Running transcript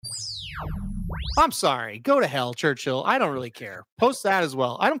I'm sorry. Go to hell, Churchill. I don't really care. Post that as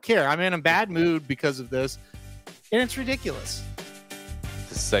well. I don't care. I'm in a bad mood because of this, and it's ridiculous.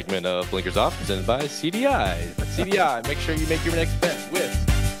 This segment of Blinkers Off presented by CDI. CDI, make sure you make your next bet with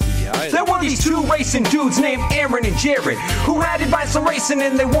CDI. There were these two racing dudes named Aaron and Jared who had advice on racing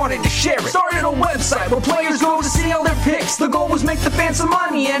and they wanted to share it. Started a website where players go to see all their picks. The goal was make the fans some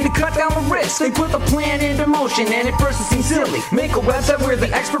money and to cut down the risk. They put the plan into motion and at first it seemed silly. Make a website where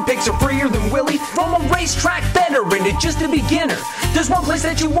the expert picks are freer than Willie. From a racetrack veteran to just a beginner, there's one place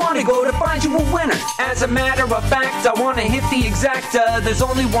that you want to go to find you a winner. As a matter of fact, I want to hit the exact. There's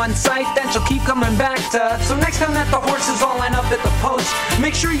only one site that you'll keep coming back to. So next time that the horses all line up at the post,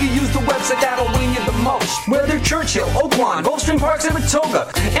 make sure you use the website that'll win you the most. Whether Churchill, Oakland, Gulfstream Park,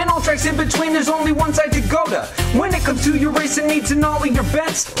 Saratoga, and all tracks in between, there's only one site to go to. When it comes to your racing needs and all of your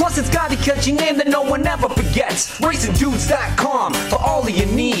bets, plus it's got a catchy name that no one ever forgets. RacingDudes.com for all of your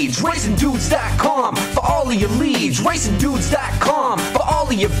needs. RacingDudes.com for all of your leads. RacingDudes.com for all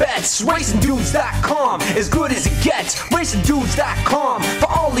of your bets. RacingDudes.com as good as it gets. RacingDudes.com for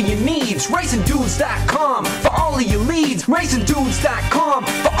all of your needs. RacingDudes.com for all of your leads. RacingDudes.com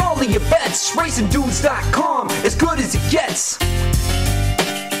for all of your bets. RacingDudes.com as good as it gets.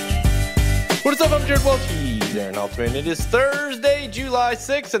 What is up? I'm Jared Welch. He's Aaron Altman. It is Thursday, July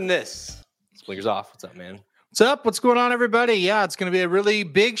 6th, and this is Blinkers Off. What's up, man? What's up? What's going on, everybody? Yeah, it's going to be a really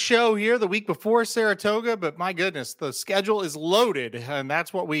big show here the week before Saratoga, but my goodness, the schedule is loaded, and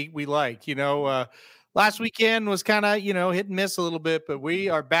that's what we like. You know, last weekend was kind of, hit and miss a little bit, but we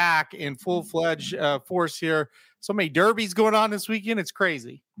are back in full-fledged force here. So many derbies going on this weekend. It's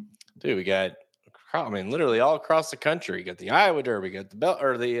crazy. Dude, we got, literally all across the country. You got the Iowa Derby, you got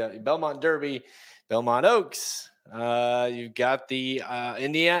the Belmont Derby, Belmont Oaks. You've got the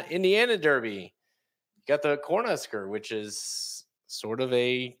Indiana Derby. You got the Cornhusker, which is sort of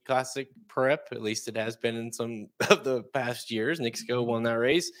a classic prep. At least it has been in some of the past years. Nixco won that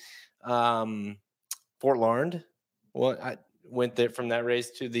race. Fort Larned, I went there from that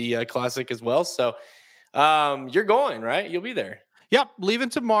race to the Classic as well. So you're going, right? You'll be there. Yep, leaving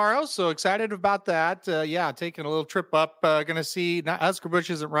tomorrow, so excited about that. Taking a little trip up. Going to see, Husker Bush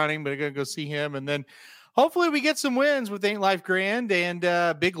isn't running, but I'm going to go see him. And then hopefully we get some wins with Ain't Life Grand and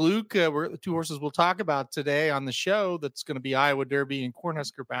Big Luke. We're the two horses we'll talk about today on the show. That's going to be Iowa Derby and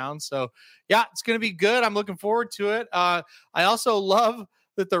Cornhusker bound. So, yeah, it's going to be good. I'm looking forward to it. I also love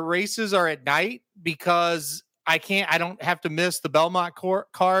that the races are at night because I don't have to miss the Belmont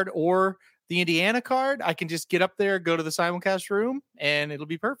card or the Indiana card. I can just get up there, go to the simulcast room, and it'll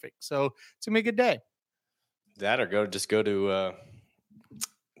be perfect. So it's gonna be a good day. That or go to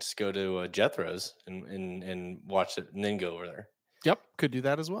Jethro's and watch it, and then go over there. Yep, could do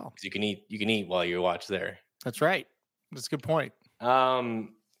that as well. You can eat while you watch there. That's right. That's a good point. So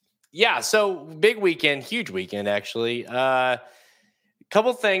big weekend, huge weekend actually.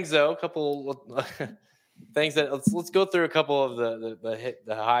 Couple things though, things that let's go through a couple of the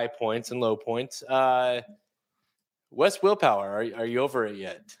high points and low points. West Willpower, are you over it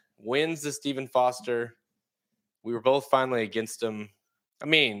yet? Wins the Stephen Foster. We were both finally against him. I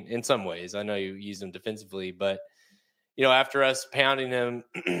mean, in some ways, I know you used him defensively, but after us pounding him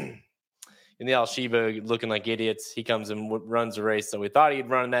in the Al Sheba, looking like idiots, he comes and runs a race that we thought he'd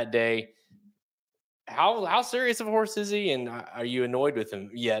run that day. How serious of a horse is he? And are you annoyed with him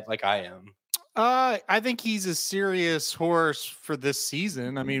yet, like I am? I think he's a serious horse for this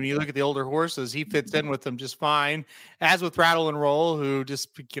season. I mean, when you look at the older horses, he fits in with them just fine. As with Rattle and Roll, who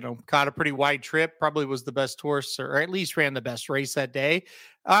just, caught a pretty wide trip, probably was the best horse, or at least ran the best race that day.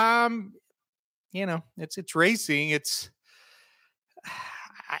 It's racing.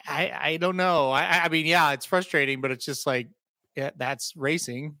 I don't know. I mean, yeah, it's frustrating, but it's just like, yeah, that's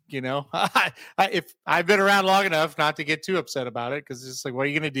racing, if I've been around long enough not to get too upset about it, because it's just like, what are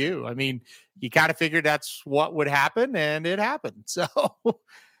you going to do? I mean, you kind of figured that's what would happen, and it happened. So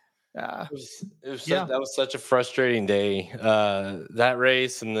that was such a frustrating day, that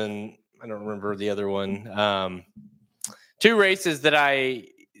race. And then I don't remember the other one. Two races that I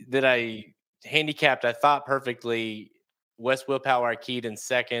handicapped, I thought perfectly. West Willpower, I keyed in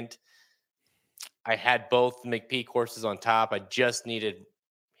second. I had both McPeak horses on top. I just needed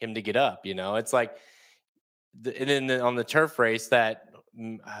him to get up. It's like, and then on the turf race, that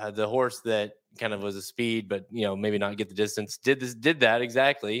the horse that kind of was a speed, but maybe not get the distance, did that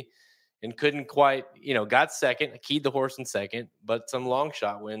exactly, and couldn't quite. Got second. I keyed the horse in second, but some long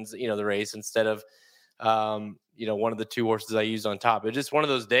shot wins. The race instead of one of the two horses I used on top. It was just one of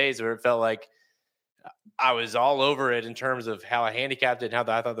those days where it felt like I was all over it in terms of how I handicapped it and how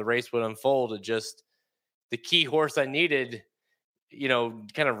I thought the race would unfold. It just, the key horse I needed,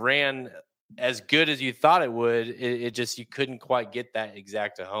 kind of ran as good as you thought it would. It just, you couldn't quite get that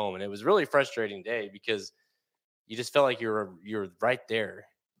exact to home, and it was really a frustrating day because you just felt like you're right there.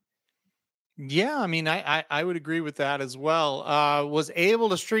 Yeah, I mean, I would agree with that as well. Was able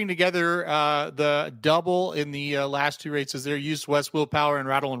to string together the double in the last two races there. Used West Willpower and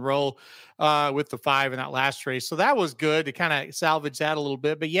Rattle and Roll with the 5 in that last race, so that was good to kind of salvage that a little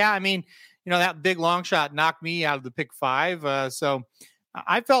bit. But yeah, I mean, that big long shot knocked me out of the pick 5. So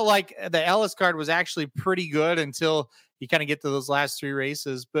I felt like the Ellis card was actually pretty good until you kind of get to those last 3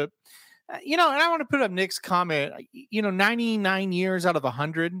 races. But and I want to put up Nick's comment. 99 years out of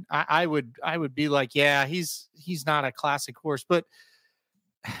 100, I would be like, yeah, he's not a classic horse. But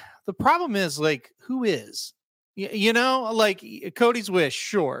the problem is, like, who is? Like Cody's Wish,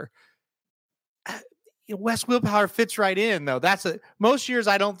 sure. West Willpower fits right in, though. Most years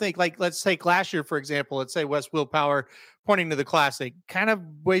I don't think, like, let's take last year, for example. Let's say West Willpower pointing to the Classic, kind of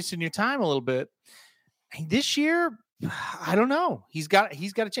wasting your time a little bit. And this year, I don't know. He's got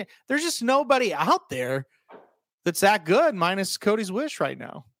a chance. There's just nobody out there that's that good, minus Cody's Wish right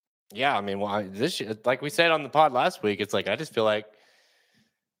now. Yeah, I mean, well, this year, like we said on the pod last week, it's like I just feel like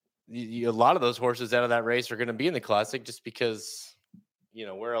a lot of those horses out of that race are going to be in the Classic, just because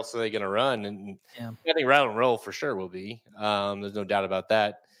where else are they going to run? And I think Rattle and Roll for sure will be. There's no doubt about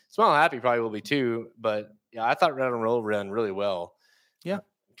that. Smile Happy probably will be too, but yeah, I thought Rattle and Roll ran really well. Yeah,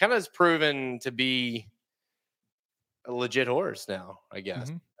 kind of has proven to be a legit horse now, I guess.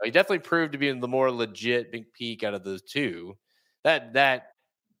 Mm-hmm. He definitely proved to be the more legit Big Peak out of those two. That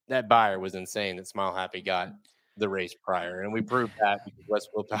buyer was insane that Smile Happy got the race prior, and we proved that because West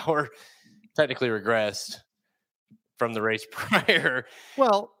Willpower technically regressed from the race prior.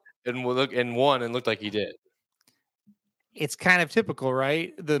 Well, and won and looked like he did. It's kind of typical,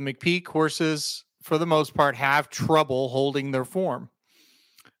 right? The McPeak horses, for the most part, have trouble holding their form.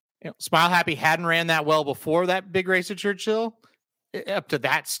 Smile Happy hadn't ran that well before that big race at Churchill, up to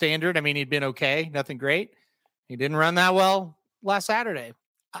that standard. I mean, he'd been okay, nothing great. He didn't run that well last Saturday.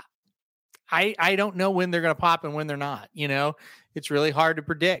 I don't know when they're going to pop and when they're not. It's really hard to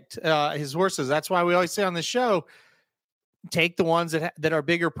predict his horses. That's why we always say on the show, take the ones that are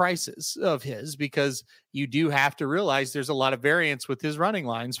bigger prices of his, because you do have to realize there's a lot of variance with his running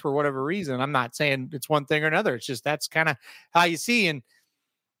lines for whatever reason. I'm not saying it's one thing or another. It's just that's kind of how you see. And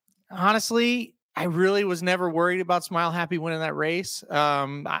honestly, I really was never worried about Smile Happy winning that race.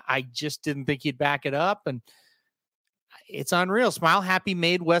 I just didn't think he'd back it up. And it's unreal. Smile Happy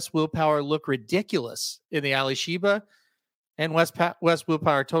made West Willpower look ridiculous in the Ali Sheba, and West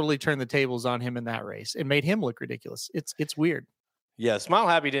Willpower totally turned the tables on him in that race and made him look ridiculous. It's weird. Yeah, Smile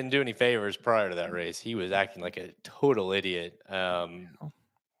Happy didn't do any favors prior to that race. He was acting like a total idiot. I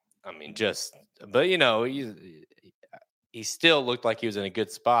mean, but he still looked like he was in a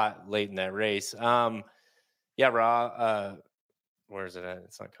good spot late in that race. Yeah, Rob, where is it at?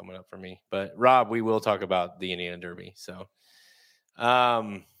 It's not coming up for me. But Rob, we will talk about the Indiana Derby. So,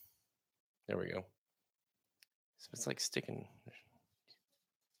 there we go. So it's like sticking.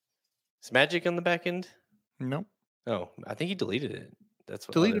 Is Magic on the back end? Nope. Oh, I think he deleted it. That's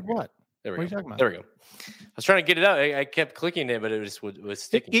what. Deleted what? There we go. What are you talking about? There we go. I was trying to get it out. I kept clicking it, but it just was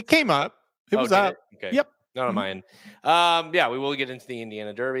sticking. It came up. It was up. Okay. Yep. Not on my end. Yeah, we will get into the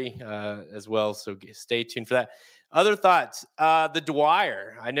Indiana Derby as well, so stay tuned for that. Other thoughts? The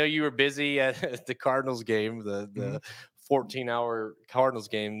Dwyer. I know you were busy at the Cardinals game, the 14-hour Cardinals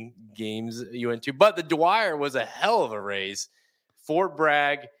games you went to, but the Dwyer was a hell of a race. Fort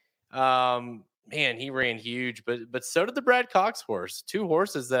Bragg, man, he ran huge, but so did the Brad Cox horse. Two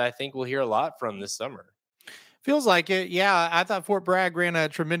horses that I think we'll hear a lot from this summer. Feels like it. Yeah, I thought Fort Bragg ran a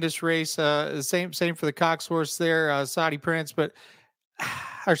tremendous race. Same for the Cox horse there, Saudi Prince,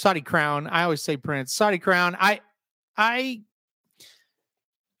 or Saudi Crown. I always say Prince. Saudi Crown. I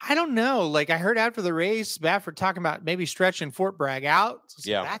don't know. Like, I heard after the race, Baffert talking about maybe stretching Fort Bragg out. So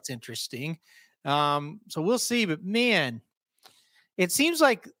yeah, that's interesting. So we'll see. But man, it seems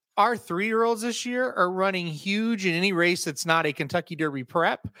like our 3-year-olds this year are running huge in any race that's not a Kentucky Derby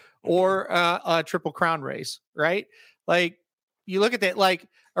prep or a Triple Crown race, right? Like, you look at that, like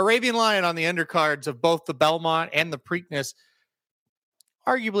Arabian Lion on the undercards of both the Belmont and the Preakness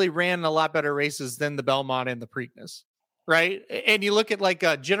arguably ran a lot better races than the Belmont and the Preakness, right? And you look at like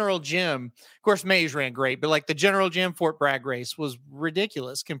General Jim, of course, Mays ran great, but like the General Jim Fort Bragg race was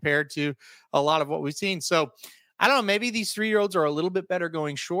ridiculous compared to a lot of what we've seen. So I don't know, maybe these 3-year-olds are a little bit better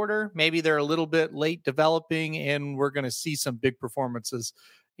going shorter. Maybe they're a little bit late developing, and we're going to see some big performances,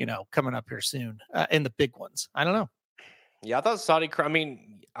 coming up here soon in the big ones. I don't know. Yeah, I thought Saudi Crown, I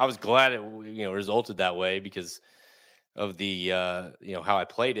mean, I was glad it, resulted that way because of the, how I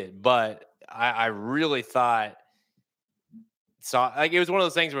played it. But I really thought it was one of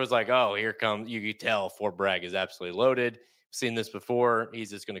those things where it was like, oh, here comes, you could tell Fort Bragg is absolutely loaded. Seen this before. He's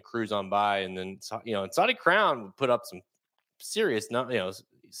just going to cruise on by, and then and Saudi Crown put up some serious,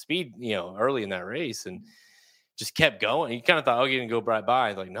 speed, early in that race, and just kept going. You kind of thought, oh, he's going to go right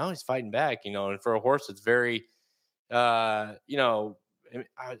by. Like, no, he's fighting back, and for a horse that's very,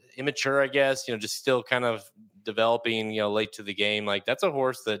 immature, I guess, just still kind of developing, late to the game. Like, that's a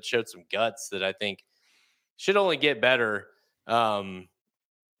horse that showed some guts that I think should only get better,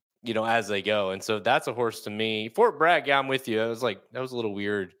 as they go. And so that's a horse to me. Fort Bragg, yeah, I'm with you. I was like, that was a little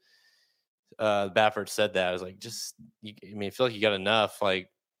weird. Baffert said that. I was like, I feel like you got enough, like,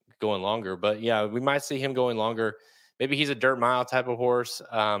 going longer. But yeah, we might see him going longer. Maybe he's a dirt mile type of horse.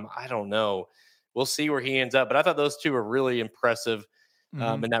 I don't know. We'll see where he ends up. But I thought those two were really impressive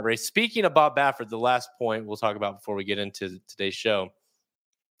in that race. Speaking of Bob Baffert, the last point we'll talk about before we get into today's show,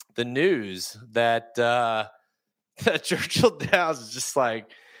 the news that that Churchill Downs is just like,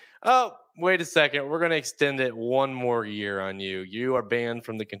 oh, wait a second, we're going to extend it one more year on you. You are banned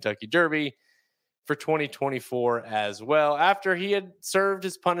from the Kentucky Derby for 2024 as well. After he had served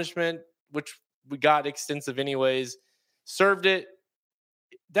his punishment, which we got extensive anyways, served it.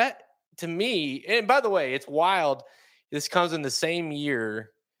 That, to me, and by the way, it's wild. This comes in the same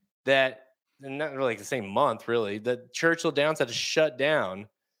year that, and not really the same month, really, that Churchill Downs had to shut down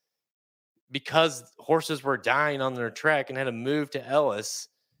because horses were dying on their track and had to move to Ellis.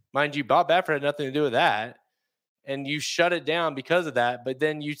 Mind you, Bob Baffert had nothing to do with that. And you shut it down because of that. But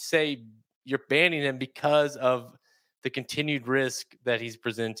then you say you're banning him because of the continued risk that he's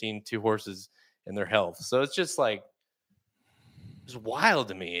presenting to horses and their health. So it's just like, it's wild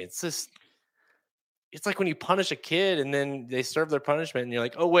to me. It's like when you punish a kid and then they serve their punishment and you're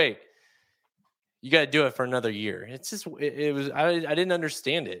like, oh, wait, you got to do it for another year. It's just, I didn't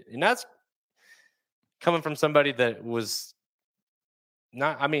understand it. And that's coming from somebody that was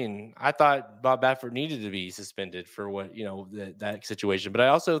not, I thought Bob Baffert needed to be suspended for what, that situation, but I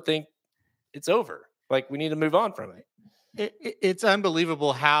also think it's over. Like, we need to move on from it. It's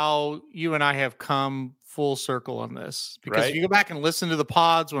unbelievable how you and I have come full circle on this, because if you go back and listen to the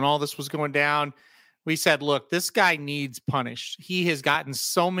pods when all this was going down, we said, look, this guy needs punished. He has gotten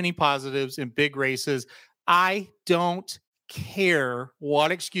so many positives in big races. I don't care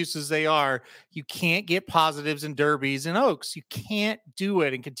what excuses they are. You can't get positives in derbies and oaks. You can't do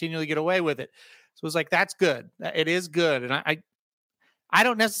it and continually get away with it. So it's like, that's good. It is good. And I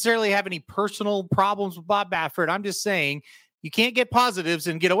don't necessarily have any personal problems with Bob Baffert. I'm just saying you can't get positives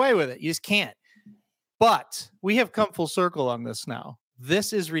and get away with it. You just can't. But we have come full circle on this now.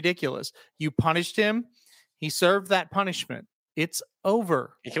 This is ridiculous. You punished him. He served that punishment. It's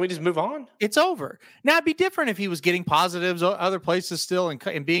over. Can we just move on? It's over. Now, it'd be different if he was getting positives other places still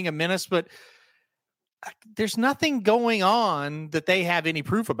and being a menace, but there's nothing going on that they have any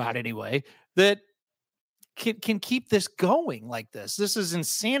proof about anyway that can keep this going like this. This is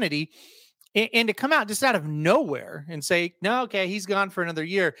insanity. And to come out just out of nowhere and say, no, okay, he's gone for another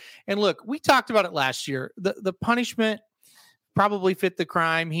year. And look, we talked about it last year. The punishment probably fit the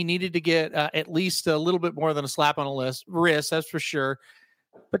crime. He needed to get at least a little bit more than a slap on the wrist, that's for sure.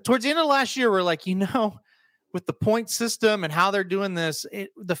 But towards the end of last year, we're like, with the point system and how they're doing this,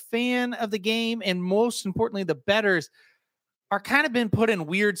 the fan of the game and most importantly, the bettors are kind of been put in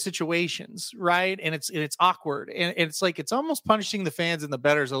weird situations, right? And it's awkward. And it's like, it's almost punishing the fans and the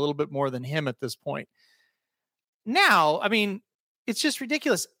bettors a little bit more than him at this point. Now, it's just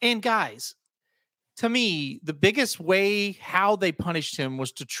ridiculous. And guys, to me, the biggest way how they punished him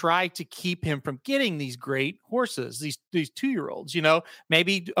was to try to keep him from getting these great horses, these 2-year-olds.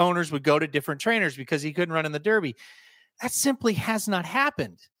 Maybe owners would go to different trainers because he couldn't run in the Derby. That simply has not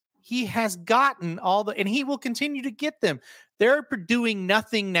happened. He has gotten and he will continue to get them. They're doing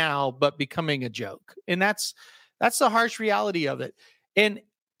nothing now but becoming a joke. And that's the harsh reality of it. And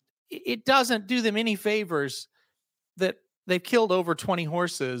it doesn't do them any favors that they've killed over 20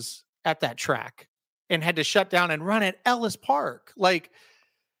 horses at that track and had to shut down and run at Ellis Park. Like,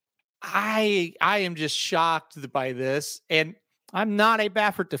 I am just shocked by this. And I'm not a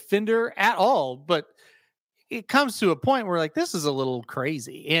Baffert defender at all, but it comes to a point where, like, this is a little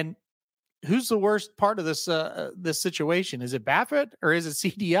crazy. And who's the worst part of this situation? Is it Baffert or is it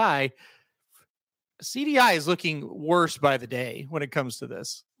CDI? CDI is looking worse by the day when it comes to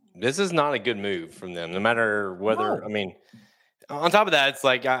this. This is not a good move from them, no matter whether, on top of that, it's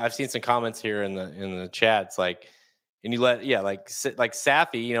like, I've seen some comments here in the chat. It's like, and you like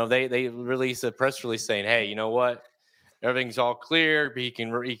Safi, they release a press release saying, hey, you know what? Everything's all clear. He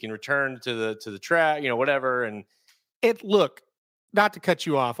can return to the track, whatever. And look, not to cut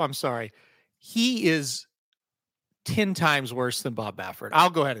you off, I'm sorry. he is 10 times worse than Bob Baffert. I'll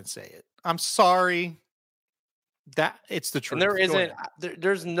go ahead and say it. I'm sorry. That it's the truth. And there isn't,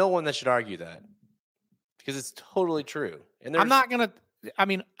 there's no one that should argue that because it's totally true. And I'm not going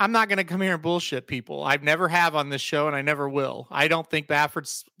to come here and bullshit people. I've never have on this show and I never will. I don't think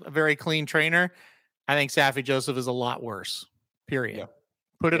Baffert's a very clean trainer. I think Saffy Joseph is a lot worse, period. Yeah.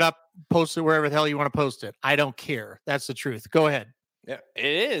 Put it up, post it wherever the hell you want to post it. I don't care. That's the truth. Go ahead. Yeah,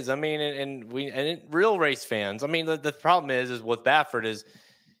 it is. I mean, real race fans. I mean, the problem is with Baffert is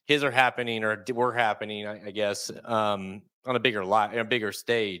his are happening or were happening, I guess, on a bigger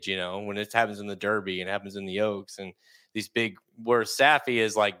stage. You know, when it happens in the Derby and happens in the Oaks and these big. Where Saffy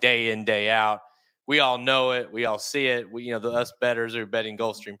is like day in, day out. We all know it. We all see it. Us bettors are betting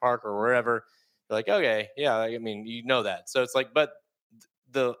Gulfstream Park or wherever. They're like, okay, yeah. I mean, you know that. So it's like, but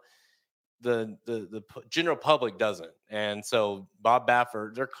the general public doesn't. And so Bob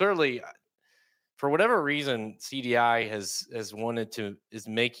Baffert, they're clearly, for whatever reason, CDI is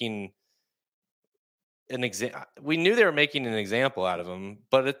making an example. We knew they were making an example out of him,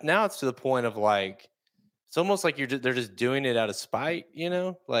 but now it's to the point of like, it's almost like they're just doing it out of spite,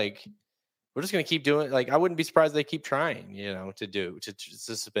 like we're just going to keep doing it. Like, I wouldn't be surprised they keep trying, to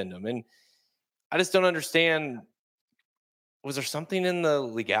suspend them. And I just don't understand. Was there something in the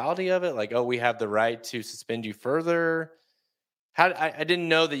legality of it? Like, oh, we have the right to suspend you further. I didn't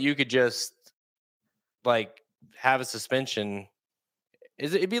know that you could just like have a suspension.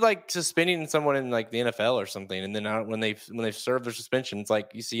 It'd be like suspending someone in like the NFL or something. And then when they've served their suspension, it's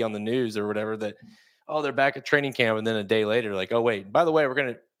like you see on the news or whatever that, oh, they're back at training camp. And then a day later, like, oh, wait, by the way, we're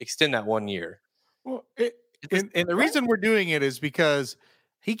going to extend that 1 year. Well, and the reason we're doing it is because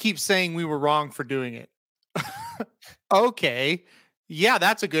he keeps saying we were wrong for doing it. Okay. Yeah,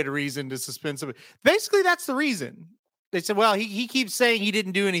 that's a good reason to suspend somebody. Basically, that's the reason. They said, well, he keeps saying he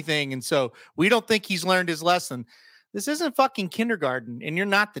didn't do anything, and so we don't think he's learned his lesson. This isn't fucking kindergarten, and you're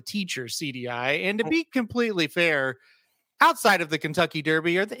not the teacher, CDI. And to be completely fair, outside of the Kentucky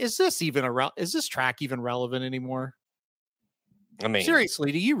Derby, is this track even relevant anymore? I mean,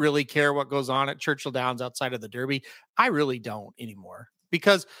 seriously, do you really care what goes on at Churchill Downs outside of the Derby? I really don't anymore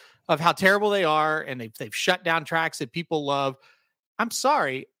because of how terrible they are, and they've shut down tracks that people love. I'm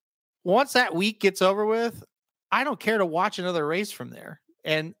sorry. Once that week gets over with, I don't care to watch another race from there.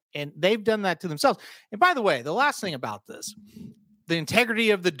 And they've done that to themselves. And by the way, the last thing about this, the integrity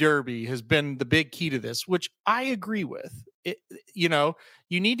of the Derby has been the big key to this, which I agree with. You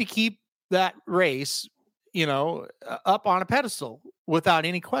need to keep that race, up on a pedestal without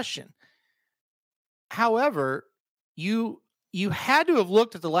any question. However, you had to have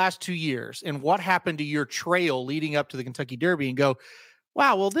looked at the last 2 years and what happened to your trail leading up to the Kentucky Derby and go,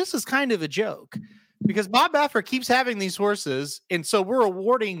 wow, well, this is kind of a joke because Bob Baffert keeps having these horses. And so we're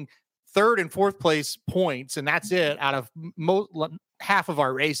awarding third and fourth place points. And that's it out of half of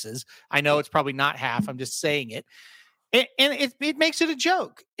our races. I know it's probably not half. I'm just saying it. And it makes it a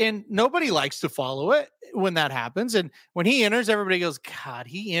joke. And nobody likes to follow it when that happens. And when he enters, everybody goes, God,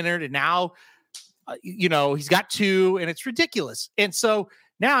 he entered. And now, he's got 2 and it's ridiculous. And so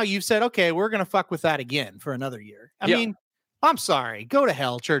now you've said, okay, we're going to fuck with that again for another year. I mean, I'm sorry. Go to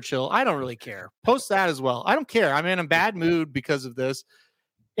hell, Churchill. I don't really care. Post that as well. I don't care. I'm in a bad mood because of this.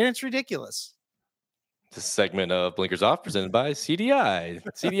 And it's ridiculous. This segment of Blinkers Off presented by CDI.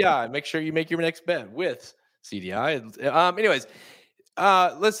 CDI, make sure you make your next bet with CDI. Anyways,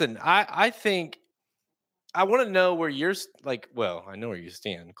 listen, I think I want to know where you're like, well, I know where you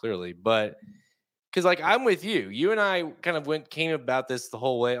stand clearly, but because like I'm with you. You and I kind of came about this the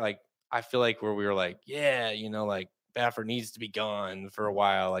whole way. Like I feel like where we were like, yeah, like Baffert needs to be gone for a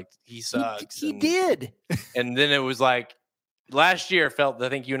while. Like he sucks. He did. And then it was like last year I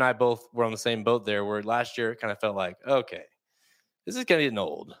think you and I both were on the same boat there. Where last year it kind of felt like, okay, this is getting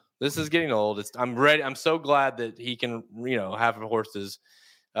old. I'm ready. I'm so glad that he can, have horses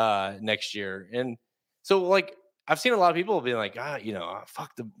next year. And so like. I've seen a lot of people being like,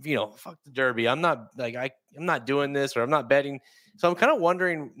 fuck the Derby. I'm not like, I'm not doing this or I'm not betting. So I'm kind of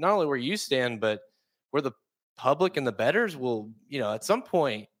wondering not only where you stand, but where the public and the bettors will, at some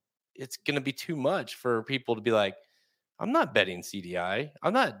point it's going to be too much for people to be like, I'm not betting CDI.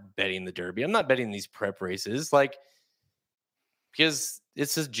 I'm not betting the Derby. I'm not betting these prep races. Like, because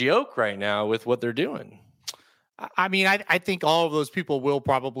it's a joke right now with what they're doing. I mean, I think all of those people will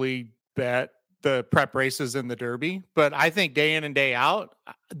probably bet the prep races in the Derby, but I think day in and day out,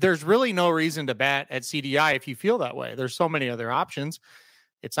 there's really no reason to bet at CDI if you feel that way. There's so many other options.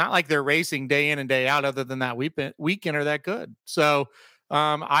 It's not like they're racing day in and day out other than that weekend are that good. So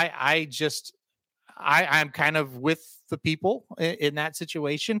I'm kind of with the people in that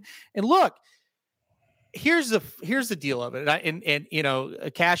situation. And look, here's the deal of it. And you know,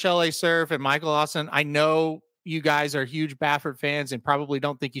 Cash LA Surf and Michael Austin, I know you guys are huge Baffert fans and probably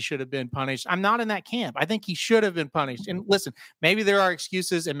don't think he should have been punished. I'm not in that camp. I think he should have been punished. And listen, maybe there are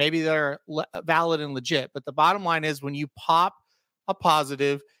excuses and maybe they're valid and legit, but the bottom line is when you pop a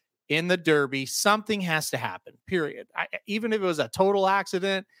positive in the Derby, something has to happen, period. Even if it was a total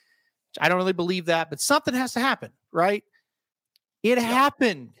accident, I don't really believe that, but something has to happen, right? It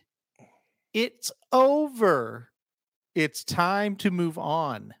happened. It's over. It's time to move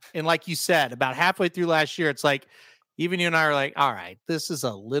on. And like you said, about halfway through last year, it's like, even you and I are like, all right, this is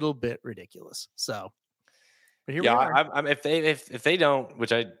a little bit ridiculous. So, but here we are. I'm if they don't,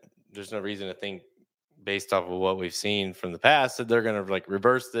 which there's no reason to think based off of what we've seen from the past that they're going to like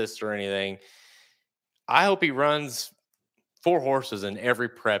reverse this or anything. I hope he runs 4 horses in every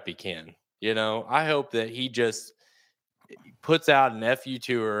prep he can. You know, I hope that he just puts out an FU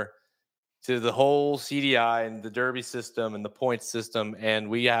tour to the whole CDI and the Derby system and the points system. And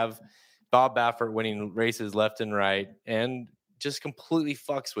we have Bob Baffert winning races left and right and just completely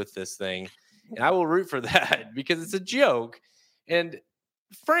fucks with this thing. And I will root for that because it's a joke. And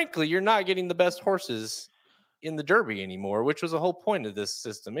frankly, you're not getting the best horses in the Derby anymore, which was the whole point of this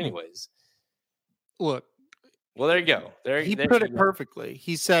system anyways. Look, well, there you go. He put it perfectly.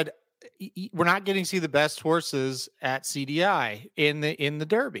 He said, we're not getting to see the best horses at CDI in the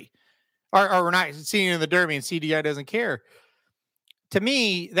Derby. Or we're not seeing it in the Derby and CDI doesn't care. To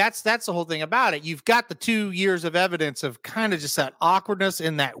me, that's the whole thing about it. You've got the 2 years of evidence of kind of just that awkwardness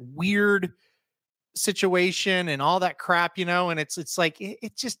and that weird situation and all that crap, you know, and it's like,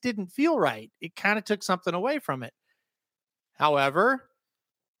 it just didn't feel right. It kind of took something away from it. However,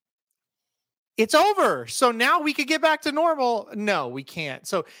 it's over. So now we could get back to normal. No, we can't.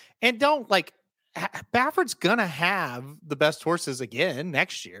 So, and don't like, Baffert's going to have the best horses again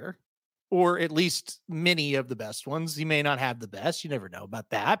next year. Or at least many of the best ones. He may not have the best. You never know about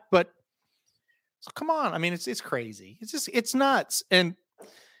that. But so come on. I mean, it's crazy. It's nuts. And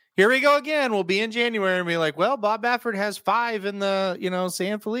here we go again. We'll be in January and be like, well, Bob Baffert has 5 in the, you know,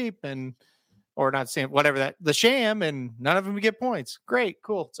 San Felipe or not San, whatever the Sham, and none of them get points. Great.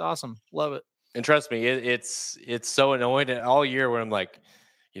 Cool. It's awesome. Love it. And trust me, it's so annoying all year where I'm like,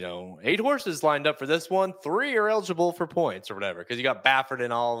 you know, 8 horses lined up for this one, 3 are eligible for points or whatever, because you got Baffert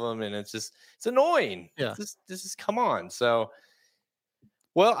in all of them, and it's annoying. Yeah, this is come on. So,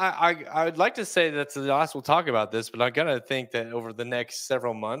 well, I would like to say that's the last we'll talk about this, but I gotta think that over the next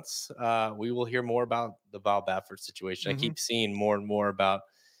several months, we will hear more about the Bob Baffert situation. I keep seeing more and more about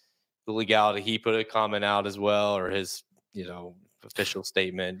the legality. He put a comment out as well, or his, you know, official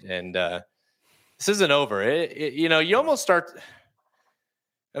statement, and this isn't over. You know, you almost start.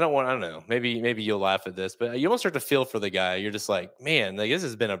 I don't know. Maybe you'll laugh at this, but you almost start to feel for the guy. You're just like, man, like this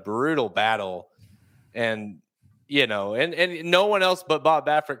has been a brutal battle. And, you know, and no one else but Bob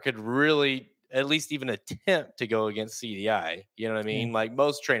Baffert could really at least even attempt to go against CDI. You know what I mean? Like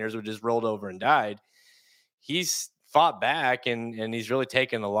most trainers would just rolled over and died. He's fought back and he's really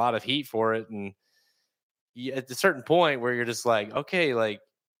taken a lot of heat for it. And at a certain point where you're just like, okay, like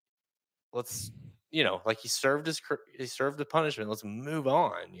let's, you know, like he served the punishment. Let's move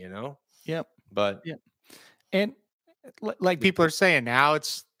on, you know? Yep. But yeah. And like people are saying now,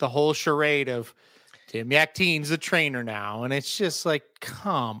 it's the whole charade of Tim Yakteen's the trainer now. And it's just like,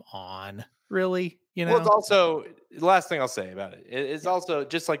 come on, really? You know, well, it's also the last thing I'll say about it. It's also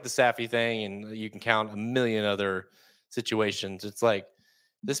just like the Safi thing, and you can count a million other situations. It's like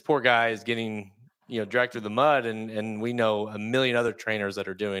this poor guy is getting, you know, dragged through the mud, and we know a million other trainers that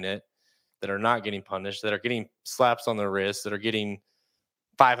are doing it, that are not getting punished, that are getting slaps on their wrists, that are getting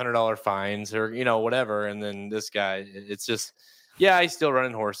 $500 fines or, you know, whatever. And then this guy, it's just, yeah, he's still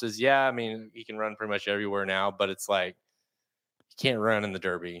running horses. Yeah. I mean, he can run pretty much everywhere now, but it's like, he can't run in the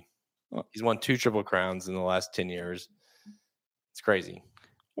Derby. He's won 2 Triple Crowns in the last 10 years. It's crazy.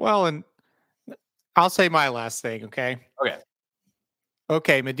 Well, and I'll say my last thing. Okay.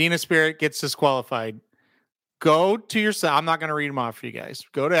 Medina Spirit gets disqualified. Go to your side. I'm not going to read them off for you guys.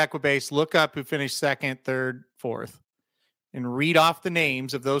 Go to Equibase, look up who finished 2nd, 3rd, 4th, and read off the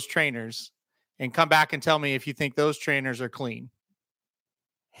names of those trainers and come back and tell me if you think those trainers are clean.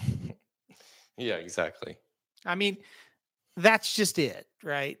 Yeah, exactly. I mean, that's just it,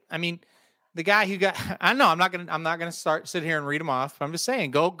 right? I mean, the guy who got, I know I'm not going to sit here and read them off. I'm just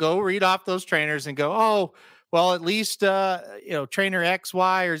saying, go read off those trainers and go, oh, well, at least, you know, trainer X,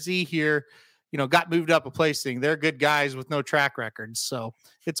 Y, or Z here, you know, got moved up a placing. They're good guys with no track records. So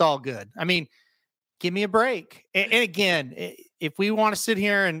it's all good. I mean, give me a break. And again, if we want to sit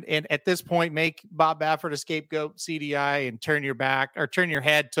here and at this point make Bob Baffert a scapegoat CDI and turn your back or turn your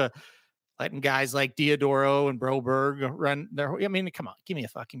head to letting guys like Diodoro and Broberg run their, I mean, come on, give me a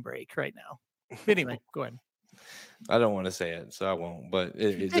fucking break right now. But anyway, go ahead. I don't want to say it, so I won't. But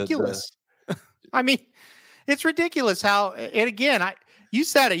it's ridiculous. I mean, it's ridiculous how. And again, you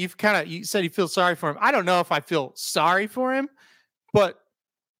said it. You said you feel sorry for him. I don't know if I feel sorry for him, but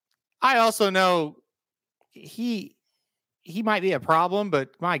I also know he might be a problem.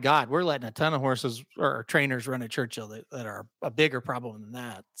 But my God, we're letting a ton of horses or trainers run at Churchill that are a bigger problem than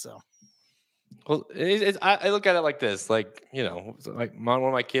that. So. Well, I look at it like this, like, you know, like one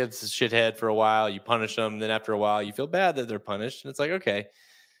of my kids is shithead for a while. You punish them. Then after a while, you feel bad that they're punished. And it's like, okay,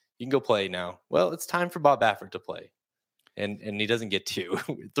 you can go play now. Well, it's time for Bob Baffert to play. And he doesn't get to.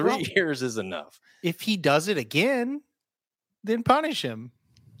 3 years is enough. If he does it again, then punish him.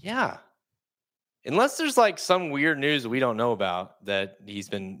 Yeah. Unless there's like some weird news that we don't know about that he's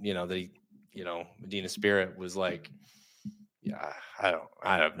been, Medina Spirit was like, yeah,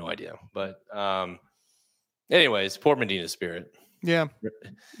 I have no idea. But anyways, poor Medina Spirit. Yeah.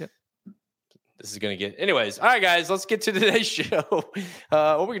 Yep. This is going to get... Anyways, all right, guys, let's get to today's show.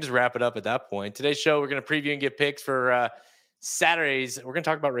 Or we can just wrap it up at that point. Today's show, we're going to preview and get picks for Saturdays. We're going to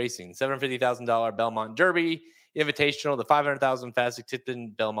talk about racing. $750,000 Belmont Derby Invitational, the $500,000 Fastest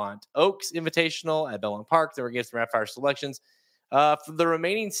Tipton Belmont Oaks Invitational at Belmont Park. Then we're going to get some rapid fire selections for the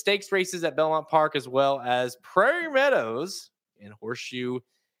remaining stakes races at Belmont Park, as well as Prairie Meadows and Horseshoe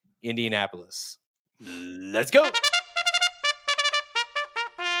Indianapolis. Let's go. I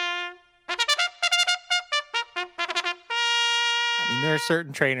mean, there are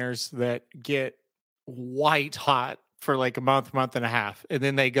certain trainers that get white hot for like a month and a half, and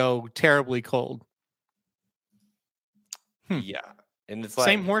then they go terribly cold. Yeah. And it's like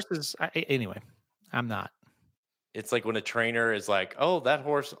same horses. Anyway, I'm not. It's like when a trainer is like, oh, that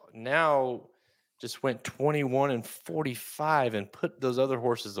horse now just went 21 and 45 and put those other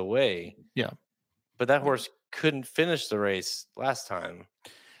horses away. Yeah. But that horse couldn't finish the race last time.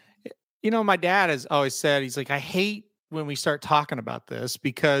 You know, my dad has always said, he's like, I hate when we start talking about this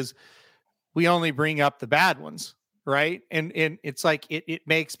because we only bring up the bad ones. Right. And it's like it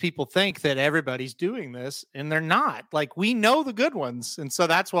makes people think that everybody's doing this, and they're not. Like, we know the good ones. And so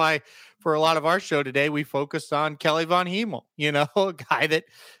that's why for a lot of our show today, we focused on Kelly Von Hemel, a guy that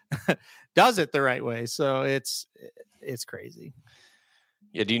does it the right way. So it's crazy.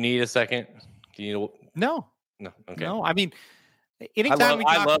 Yeah. Do you need a second? No. Okay. No. I mean, anytime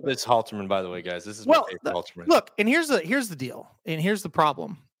I love this Halterman, by the way, guys. This is my favorite Halterman. Look, and here's the deal. And here's the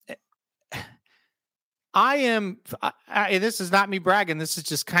problem. This is not me bragging. This is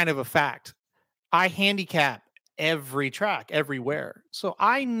just kind of a fact. I handicap every track, everywhere. So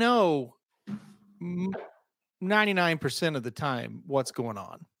I know 99% of the time what's going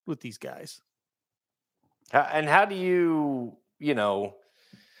on with these guys. And how do you, I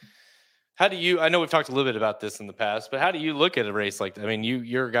know we've talked a little bit about this in the past, but how do you look at a race like that? I mean,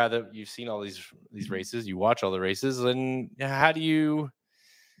 you're a guy that you've seen all these races, you watch all the races, and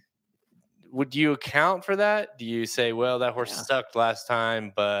would you account for that? Do you say, well, that horse sucked last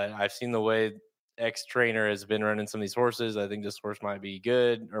time, but I've seen the way X trainer has been running some of these horses. I think this horse might be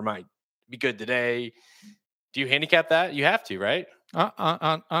good or might be good today. Do you handicap that? You have to, right?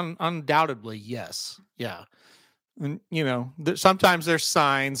 Undoubtedly, yes. Yeah. And, sometimes there's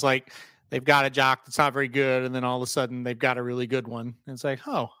signs like they've got a jock that's not very good, and then all of a sudden they've got a really good one. And it's like,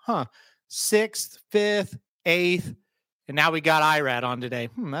 6th, 5th, 8th, and now we got IRAD on today.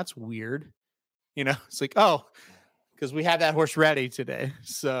 That's weird. It's like, because we had that horse ready today.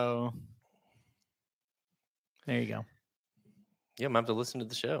 So there you go. Yeah, I'm going to have to listen to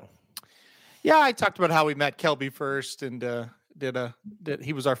the show. Yeah, I talked about how we met Kelby first and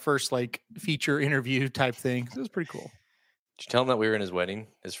he was our first like feature interview type thing. It was pretty cool. Did you tell him that we were in his wedding,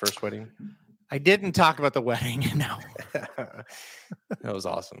 his first wedding? I didn't talk about the wedding, no. That was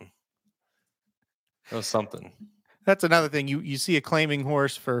awesome. That was something. That's another thing. You see a claiming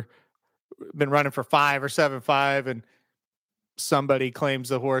horse been running for 5 or 7.5, and somebody claims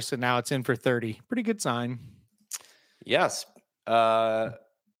the horse and now it's in for 30. Pretty good sign. Yes.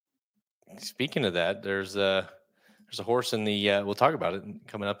 Speaking of that, there's a horse in the we'll talk about it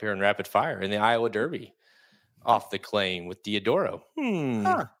coming up here in rapid fire in the Iowa Derby off the claim with Diodoro.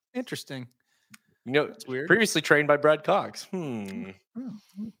 Interesting. It's weird. Previously trained by Brad Cox. Okay.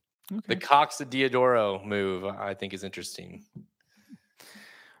 The Cox to Diodoro move, I think, is interesting.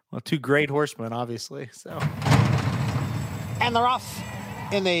 Well, 2 great horsemen, obviously. So, and they're off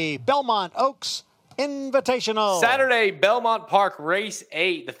in the Belmont Oaks Invitational. Saturday, Belmont Park, race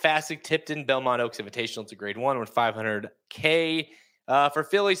 8, the Fastest Tipton Belmont Oaks Invitational. It's a grade 1 with $500K. For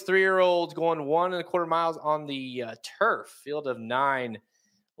fillies, 3-year-olds going 1.25 miles on the turf. Field of 9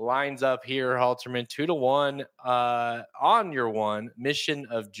 lines up here. Halterman 2-1 on your 1. Mission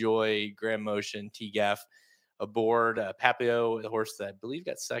of Joy, Grand Motion, T-Gaff aboard. Papio, the horse that I believe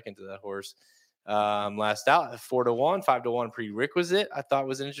got second to that horse. Last out, 4-1, 5-1 prerequisite. I thought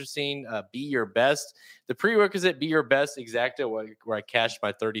was interesting. Be Your Best. The prerequisite, Be Your Best exacta, where I cashed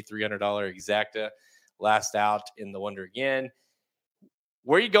my $3,300 exacta. Last out in the Wonder Again.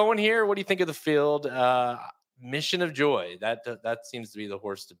 Where are you going here? What do you think of the field? Mission of Joy. That seems to be the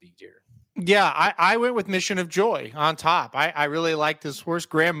horse to beat here. Yeah, I went with Mission of Joy on top. I really like this horse.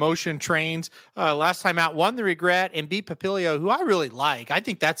 Grand Motion trains. Last time out, won the Regret, and beat Papilio, who I really like. I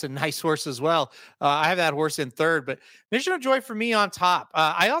think that's a nice horse as well. I have that horse in third, but Mission of Joy for me on top.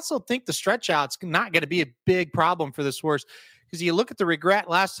 I also think the stretch out's not going to be a big problem for this horse, because you look at the Regret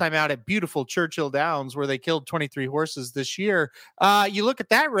last time out at beautiful Churchill Downs, where they killed 23 horses this year. You look at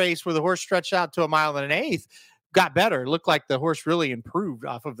that race where the horse stretched out to 1 1/8 miles. Got better. It looked like the horse really improved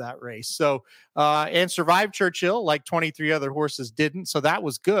off of that race. So, and survived Churchill like 23 other horses didn't. So that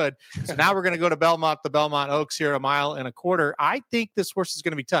was good. So now we're going to go to Belmont, the Belmont Oaks here, 1.25 miles. I think this horse is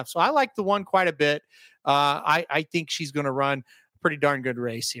going to be tough. So I like the 1 quite a bit. I think she's going to run a pretty darn good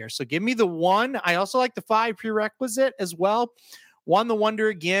race here. So give me the 1. I also like the 5 prerequisite as well. 1, the Wonder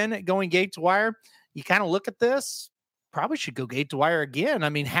Again, going gate to wire. You kind of look at this. Probably should go gate to wire again. I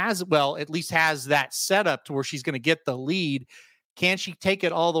mean, at least has that setup to where she's going to get the lead. Can she take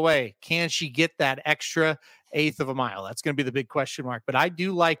it all the way? Can she get that extra 1/8 of a mile? That's going to be the big question mark. But I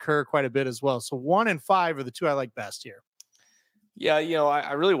do like her quite a bit as well. So 1 and 5 are the 2 I like best here. Yeah,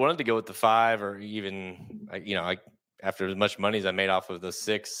 I really wanted to go with the 5, or even, after as much money as I made off of the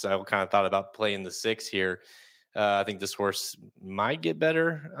 6, I kind of thought about playing the 6 here. I think this horse might get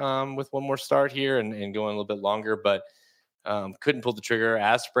better with one more start here and going a little bit longer, but couldn't pull the trigger.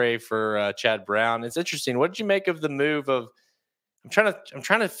 Asprey for Chad Brown. It's interesting. What did you make of the move of? I'm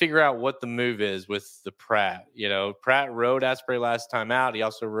trying to figure out what the move is with the Pratt. Pratt rode Asprey last time out. He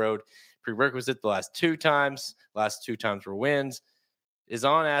also rode prerequisite the last 2 times. Last 2 times were wins. Is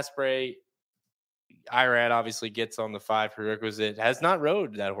on Asprey. Irad obviously gets on the 5 prerequisite. Has not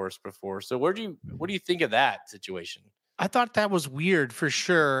rode that horse before. So what do you think of that situation? I thought that was weird for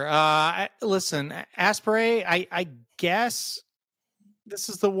sure. Listen, Asprey, I guess this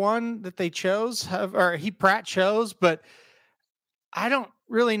is the one that they chose, or Pratt chose, but I don't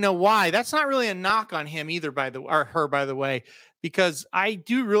really know why. That's not really a knock on him either, by the way, because I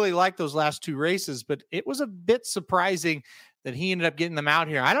do really like those last 2 races, but it was a bit surprising that he ended up getting them out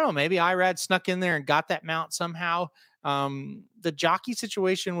here. I don't know. Maybe Irad snuck in there and got that mount somehow. The jockey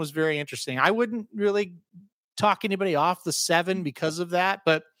situation was very interesting. I wouldn't really talk anybody off the 7 because of that,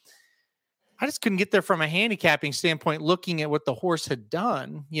 but I just couldn't get there from a handicapping standpoint, looking at what the horse had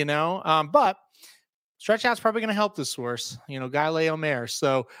done, but stretch out's probably going to help this horse, Galileo mare.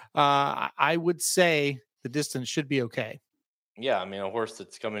 So I would say the distance should be okay. Yeah. I mean, a horse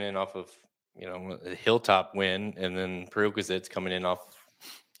that's coming in off of, a Hilltop win, and then prerequisite's coming in off,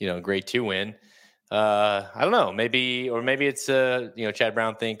 grade 2 win. I don't know, maybe it's Chad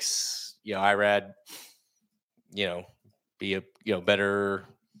Brown thinks, Irad, be a better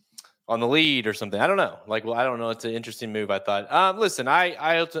on the lead or something. I don't know. I don't know. It's an interesting move, I thought. Listen,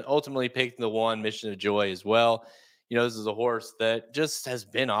 I ultimately picked the 1, Mission of Joy, as well. This is a horse that just has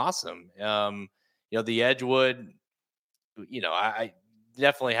been awesome. The Edgewood, I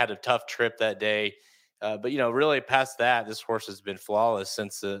definitely had a tough trip that day. But really past that, this horse has been flawless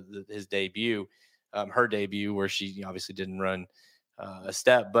since his debut, her debut, where she obviously didn't run a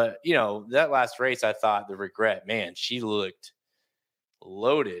step. But, that last race, I thought the Regret, man, she looked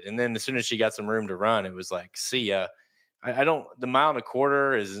loaded. And then as soon as she got some room to run, it was like, see ya. The 1.25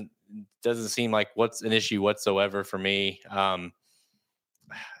 miles doesn't seem like what's an issue whatsoever for me. I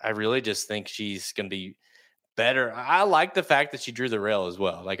really just think she's going to be better. I like the fact that she drew the rail as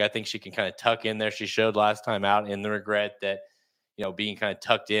well. I think she can kind of tuck in there. She showed last time out in the Regret that, being kind of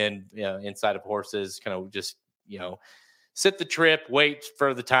tucked in, inside of horses, kind of just, sit the trip, wait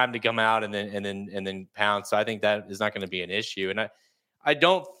for the time to come out, and then pounce. So I think that is not going to be an issue. And I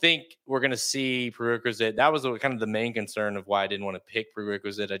don't think we're going to see prerequisite. That was kind of the main concern of why I didn't want to pick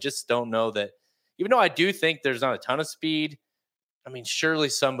prerequisite. I just don't know that, even though I do think there's not a ton of speed, I mean, surely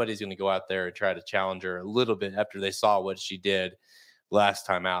somebody's going to go out there and try to challenge her a little bit after they saw what she did last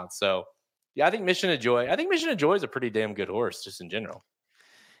time out. So, yeah, I think Mission of Joy is a pretty damn good horse just in general.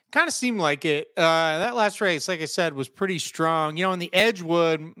 Kind of seemed like it. That last race, like I said, was pretty strong. In the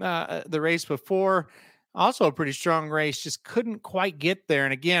Edgewood, the race before, also a pretty strong race, just couldn't quite get there.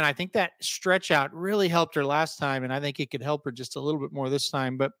 And again, I think that stretch out really helped her last time, and I think it could help her just a little bit more this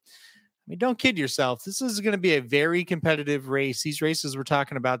time. But I mean, don't kid yourself. This is going to be a very competitive race. These races we're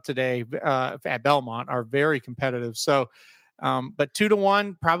talking about today at Belmont are very competitive. So, but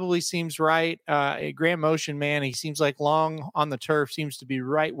 2-1 probably seems right. Grand Motion, man, he seems like long on the turf seems to be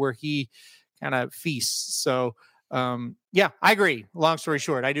right where he kind of feasts. So, yeah, I agree. Long story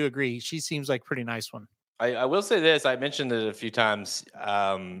short, I do agree. She seems like a pretty nice one. I will say this. I mentioned it a few times.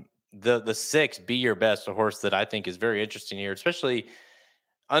 The 6, Be Your Best, a horse that I think is very interesting here, especially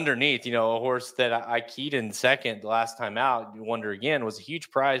underneath, a horse that I keyed in second the last time out. Wonder Again was a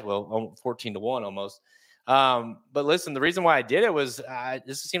huge prize. Well, 14-1 almost. But listen, the reason why I did it was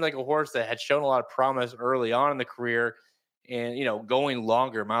this seemed like a horse that had shown a lot of promise early on in the career, and going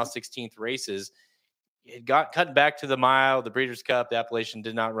longer, mile 16th races. It got cut back to the mile. The Breeders' Cup, the Appalachian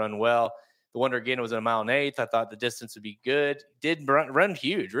did not run well. The Wonder Again was at 1.8 miles. I thought the distance would be good. Did run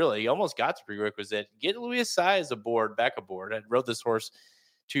huge, really. He almost got to prerequisite. Get Louis Size back aboard. I rode this horse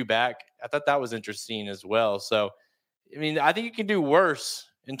 2 back. I thought that was interesting as well. So, I mean, I think you can do worse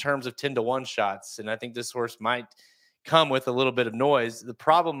in terms of 10-1 shots. And I think this horse might come with a little bit of noise. The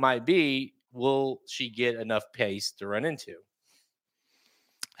problem might be, will she get enough pace to run into?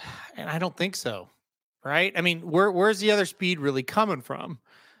 And I don't think so. Right. I mean, where's the other speed really coming from?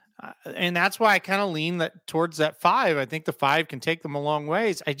 And that's why I kind of lean towards that 5. I think the 5 can take them a long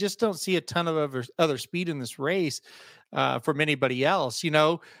ways. I just don't see a ton of other speed in this race from anybody else.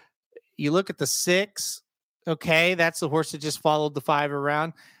 You look at the 6. Okay, that's the horse that just followed the 5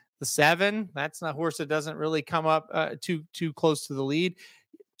 around. The 7, that's a horse that doesn't really come up too close to the lead.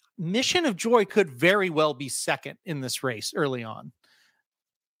 Mission of Joy could very well be second in this race early on.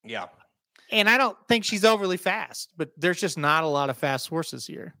 Yeah. And I don't think she's overly fast, but there's just not a lot of fast horses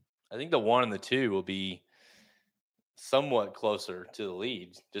here. I think the 1 and the 2 will be somewhat closer to the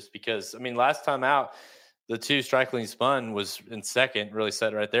lead, just because, I mean, last time out, the 2 Strikingly Spun was in second, really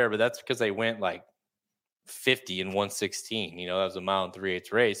set right there, but that's because they went like 50 and 116. That was a 1 mile and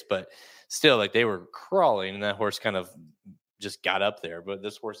 3/8 race, but still, like, they were crawling, and that horse kind of just got up there. But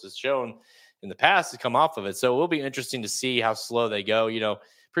this horse has shown in the past to come off of it, so it will be interesting to see how slow they go.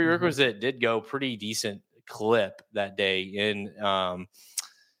 Prerequisite did go pretty decent clip that day in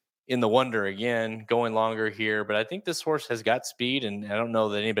the Wonder Again, going longer here. But I think this horse has got speed, and I don't know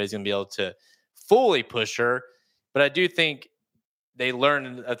that anybody's going to be able to fully push her. But I do think they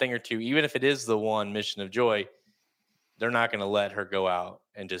learned a thing or two. Even if it is the 1, Mission of Joy, they're not going to let her go out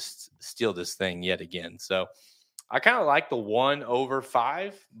and just steal this thing yet again. So I kind of like the 1 over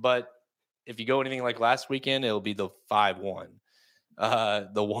 5. But if you go anything like last weekend, it'll be the 5-1.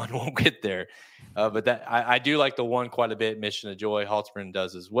 The 1 won't get there. But that I do like the 1 quite a bit. Mission of Joy, Halterman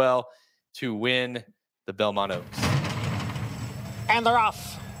does as well, to win the Belmont Oaks. And they're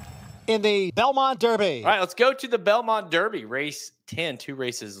off in the Belmont Derby. All right, let's go to the Belmont Derby, race 10, 2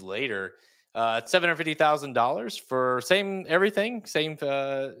 races later. $750,000 for same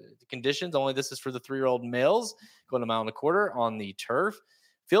conditions. Only this is for the 3-year-old males, going 1.25 miles on the turf.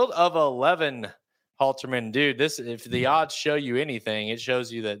 Field of 11. Halterman, dude, if the odds show you anything, it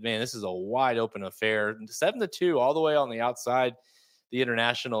shows you that, man, this is a wide open affair. 7-2 all the way on the outside. The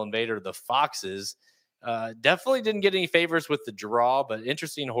International Invader, the Foxes, definitely didn't get any favors with the draw, but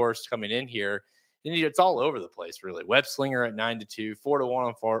interesting horse coming in here. It's all over the place, really. Web Slinger at 9-2,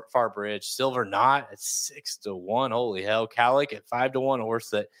 4-1 on Far Bridge, Silver Knot at 6-1. Holy hell! Calic at 5-1, a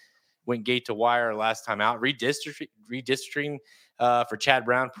horse that went gate to wire last time out. Redistricting for Chad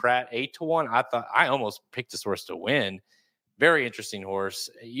Brown Pratt 8-1. I almost picked this horse to win. Very interesting horse.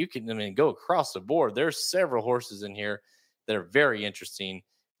 You can go across the board. There's several horses in here that are very interesting.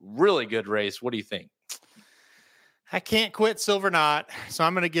 Really good race. What do you think? I can't quit Silver Knot, so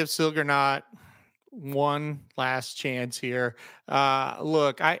I'm going to give Silver Knot one last chance here.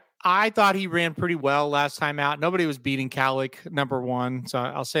 Look, I thought he ran pretty well last time out. Nobody was beating Calic number 1. So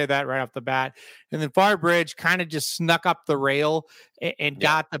I'll say that right off the bat. And then Far Bridge kind of just snuck up the rail and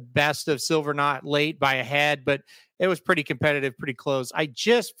got the best of Silver Knot late by a head, but it was pretty competitive, pretty close. I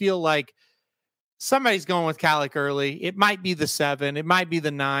just feel like somebody's going with Calic early. It might be the 7. It might be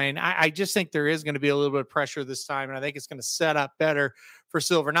the 9. I just think there is going to be a little bit of pressure this time, and I think it's going to set up better for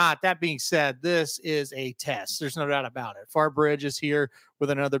Silver Knot. That being said, this is a test. There's no doubt about it. Far Bridge is here with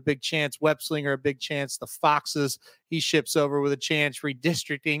another big chance. Web Slinger, a big chance. The Foxes, he ships over with a chance.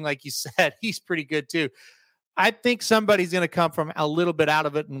 Redistricting, like you said, he's pretty good too. I think somebody's going to come from a little bit out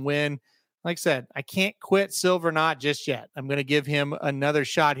of it and win. like I said, I can't quit Silver Knot just yet. I'm going to give him another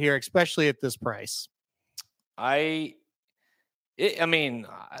shot here, especially at this price. Listen,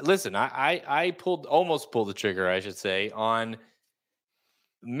 I almost pulled the trigger, I should say, on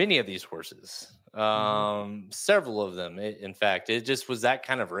many of these horses. Several of them, in fact. It just was that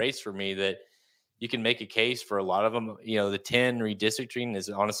kind of race for me that you can make a case for a lot of them. The 10 redistricting is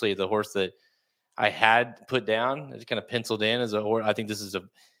honestly the horse that I had put down. It's kind of penciled in as a horse. I think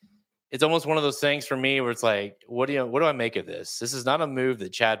it's almost one of those things for me where it's like, what do I make of this? This is not a move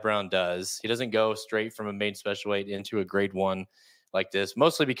that Chad Brown does. He doesn't go straight from a maiden special weight into a grade 1 like this,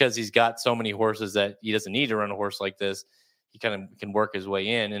 mostly because he's got so many horses that he doesn't need to run a horse like this. He kind of can work his way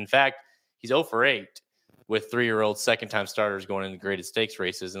in. In fact, he's 0 for 8 with 3-year-old second-time starters going into graded stakes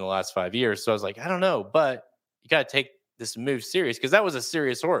races in the last 5 years. So I was like, I don't know, but you got to take this move serious because that was a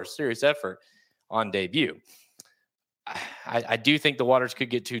serious horse, serious effort on debut. I do think the waters could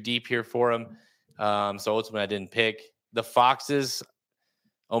get too deep here for him. So ultimately I didn't pick. The Foxes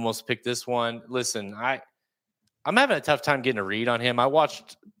almost picked this one. Listen, I'm having a tough time getting a read on him. I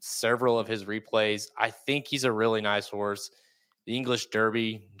watched several of his replays. I think he's a really nice horse. The English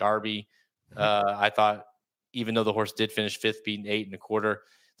Derby, I thought, even though the horse did finish 5th, beating 8 1/4,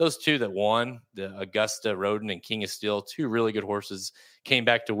 those two that won, the Augusta Rodin and King of Steel, two really good horses, came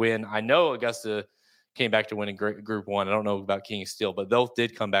back to win. I know Augusta came back to win in Group 1. I don't know about King of Steel, but both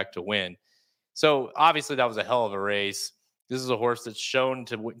did come back to win. So obviously that was a hell of a race. This is a horse that's shown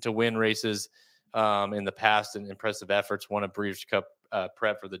to win races in the past and impressive efforts. Won a Breeders' Cup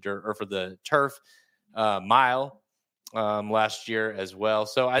prep for the turf mile last year as well.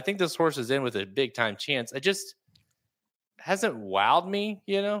 So I think this horse is in with a big time chance. It just hasn't wowed me,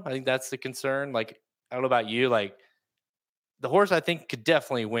 I think that's the concern. Like, I don't know about you, like the horse I think could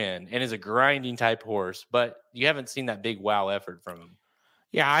definitely win and is a grinding type horse, but you haven't seen that big wow effort from him.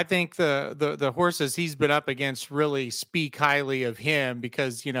 Yeah, I think the horses he's been up against really speak highly of him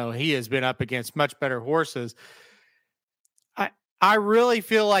because, he has been up against much better horses. I really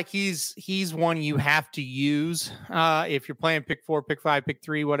feel like he's one you have to use if you're playing pick 4, pick 5, pick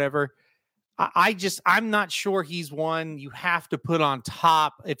 3, whatever. I'm not sure he's one you have to put on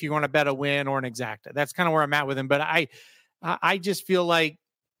top if you want to bet a win or an exacta. That's kind of where I'm at with him. But I just feel like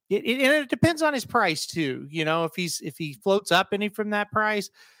it depends on his price too. If he floats up any from that price,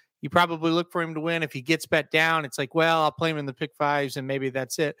 you probably look for him to win. If he gets bet down, it's like, well, I'll play him in the pick 5s and maybe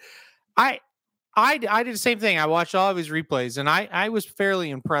that's it. I did the same thing. I watched all of his replays and I was fairly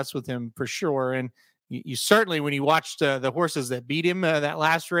impressed with him for sure. And you certainly, when you watched the horses that beat him that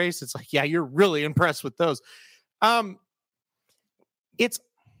last race, it's like, yeah, you're really impressed with those. I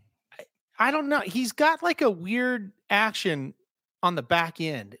don't know. He's got like a weird action on the back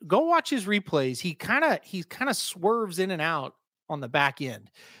end. Go watch his replays. He kind of swerves in and out on the back end.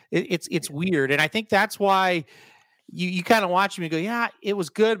 It's weird. And I think that's why you kind of watch him and go, yeah, it was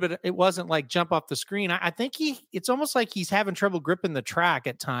good, but it wasn't like jump off the screen. I think it's almost like he's having trouble gripping the track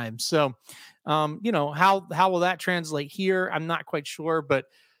at times. So, how will that translate here? I'm not quite sure, but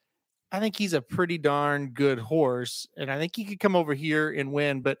I think he's a pretty darn good horse. And I think he could come over here and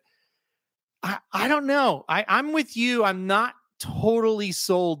win, but I don't know. I'm with you. I'm not totally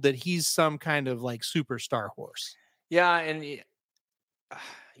sold that he's some kind of like superstar horse. Yeah. And,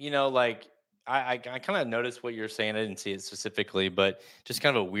 like, I kind of noticed what you're saying. I didn't see it specifically, but just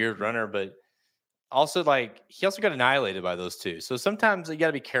kind of a weird runner. But also, like, he also got annihilated by those two. So sometimes you got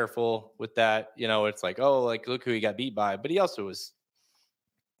to be careful with that. It's like, oh, like, look who he got beat by. But he also was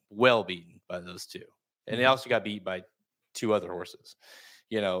well beaten by those two. And he also got beat by 2 other horses,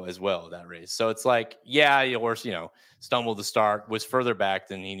 as well, that race. So it's like, yeah, the horse, stumbled to start, was further back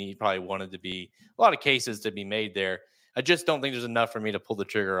than he probably wanted to be. A lot of cases to be made there. I just don't think there's enough for me to pull the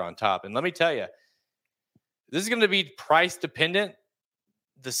trigger on top. And let me tell you, this is going to be price dependent.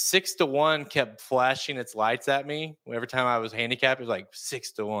 The 6-1 kept flashing its lights at me. Every time I was handicapped, it was like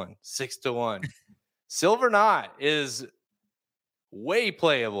 6-1, 6-1. Silver Knot is way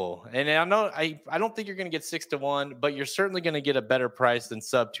playable. And I don't think you're going to get 6-1, but you're certainly going to get a better price than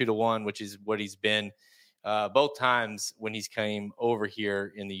sub 2-1, which is what he's been both times when he's came over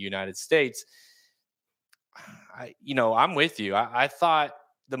here in the United States. I'm with you. I thought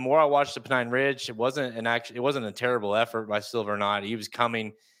the more I watched the Pennine Ridge, it wasn't a terrible effort by Silver Knot. He was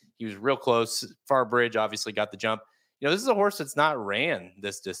coming. He was real close. Far Bridge obviously got the jump. This is a horse that's not ran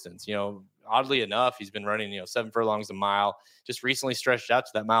this distance. Oddly enough, he's been running, 7 furlongs a mile, just recently stretched out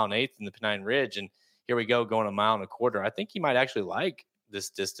to that 1 1/8 in the Pennine Ridge. And here we go, going 1 1/4 miles. I think he might actually like this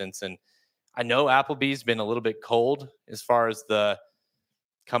distance. And I know Applebee's been a little bit cold as far as the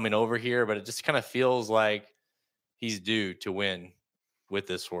coming over here, but it just kind of feels like he's due to win with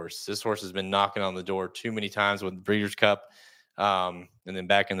this horse. This horse has been knocking on the door too many times with the Breeders' Cup, and then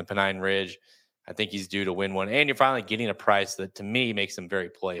back in the Pennine Ridge. I think he's due to win one, and you're finally getting a price that to me makes him very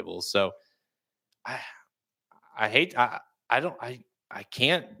playable. So I can't.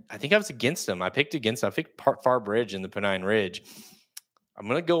 I think I was against him. I picked against him. I picked Far Bridge in the Pennine Ridge. I'm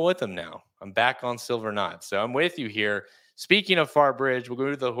going to go with him now. I'm back on Silver Knot. So I'm with you here. Speaking of Far Bridge, we'll go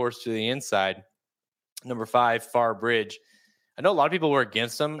to the horse to the inside. Number 5, Far Bridge. I know a lot of people were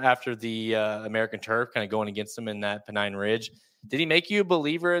against him after the American Turf, kind of going against him in that Pennine Ridge. Did he make you a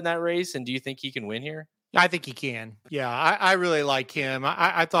believer in that race? And do you think he can win here? I think he can. Yeah, I really like him.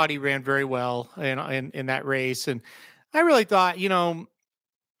 I thought he ran very well in that race. And I really thought,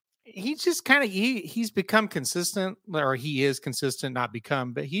 he's just kind of he's become consistent, or he is consistent, not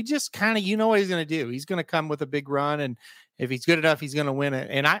become, but he just kind of, what he's going to do. He's going to come with a big run, and if he's good enough, he's going to win it.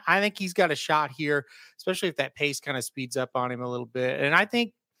 And I think he's got a shot here, especially if that pace kind of speeds up on him a little bit. And I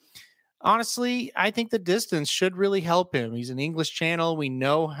think, honestly, I think the distance should really help him. He's an English Channel. We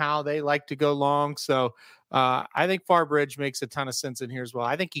know how they like to go long. So I think Far Bridge makes a ton of sense in here as well.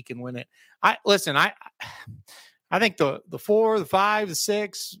 I think he can win it. I think the 4, the 5, the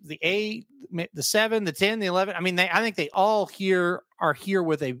 6, the 8, the 7, the 10, the 11. I mean, I think they all are here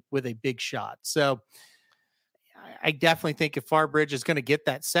with a big shot. So I definitely think if Far Bridge is going to get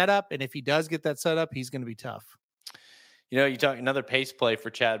that setup, and if he does get that setup, he's going to be tough. You talk another pace play for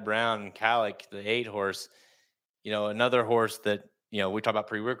Chad Brown and Calic, the 8 horse. Another horse that we talked about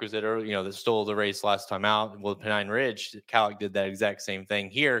prerequisite, or that stole the race last time out. Well, Pennine Ridge, Calic did that exact same thing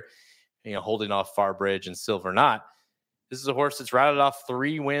here. Holding off Far Bridge and Silver Knot. This is a horse that's routed off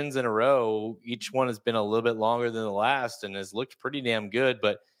 3 wins in a row. Each one has been a little bit longer than the last and has looked pretty damn good,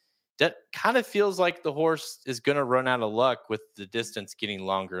 but that kind of feels like the horse is going to run out of luck with the distance getting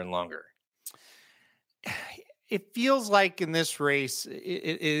longer and longer. It feels like in this race, it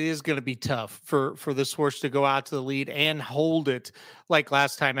is going to be tough for this horse to go out to the lead and hold it like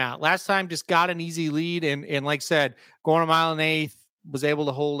last time out. Last time just got an easy lead, and like I said, going a mile and 1/8, was able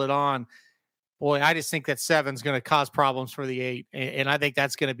to hold it on. Boy, I just think that 7 is going to cause problems for the 8. And I think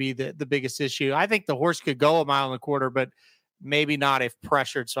that's going to be the biggest issue. I think the horse could go a mile and 1/4, but maybe not if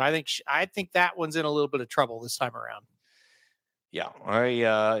pressured. So I think that one's in a little bit of trouble this time around. Yeah.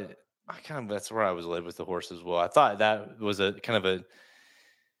 That's where I was led with the horse as well. I thought that was a kind of a,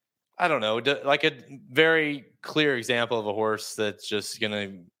 I don't know, like a very clear example of a horse that's just going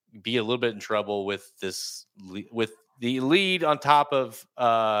to be a little bit in trouble with the lead on top of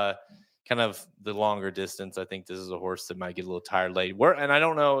kind of the longer distance. I think this is a horse that might get a little tired late. And I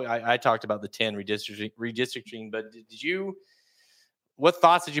don't know, I talked about the 10 redistricting, but what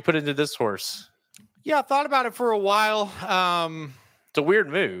thoughts did you put into this horse? Yeah, I thought about it for a while. It's a weird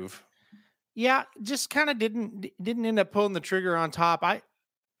move. Yeah, just kind of didn't end up pulling the trigger on top.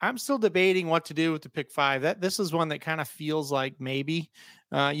 I'm still debating what to do with the pick 5. This is one that kind of feels like maybe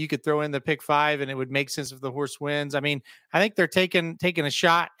you could throw in the pick 5 and it would make sense if the horse wins. I mean, I think they're taking a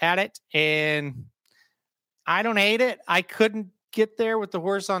shot at it, and I don't hate it. I couldn't get there with the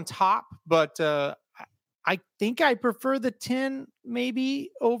horse on top, but I think I prefer the 10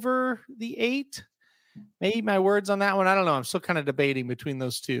 maybe over the 8. Maybe my words on that one. I don't know. I'm still kind of debating between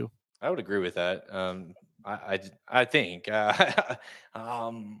those two. I would agree with that. I think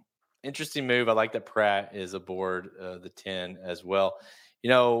interesting move. I like that Pratt is aboard the 10 as well.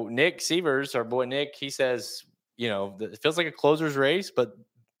 Nick Sievers, our boy Nick, he says, it feels like a closer's race, but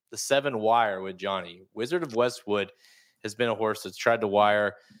the 7 wire with Johnny. Wizard of Westwood has been a horse that's tried to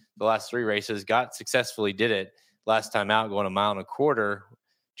wire the last 3 races, did it last time out, going a mile and 1/4.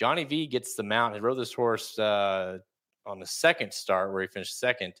 Johnny V gets the mount. He rode this horse on the second start where he finished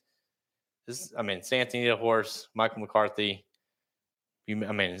second. St. Antonio horse, Michael McCarthy.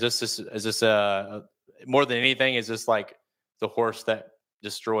 Is this more than anything? Is this like the horse that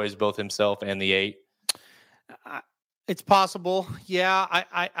destroys both himself and the 8? It's possible. Yeah,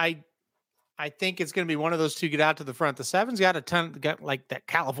 I think it's going to be one of those two get out to the front. The 7's got like that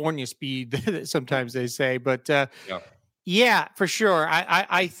California speed that sometimes they say, but yeah, for sure.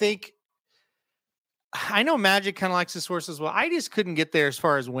 I think. I know Magic kind of likes this horse as well. I just couldn't get there as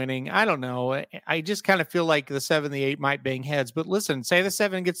far as winning. I don't know. I just kind of feel like the 7, the 8 might bang heads. But listen, say the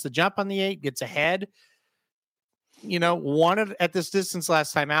 7 gets the jump on the 8, gets ahead. One at this distance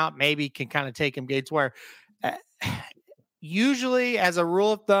last time out, maybe can kind of take him gates where usually, as a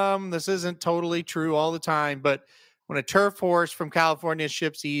rule of thumb, this isn't totally true all the time. But when a turf horse from California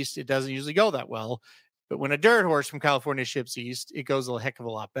ships east, it doesn't usually go that well. But when a dirt horse from California ships east, it goes a heck of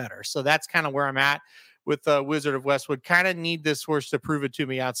a lot better. So that's kind of where I'm at with Wizard of Westwood. Kind of need this horse to prove it to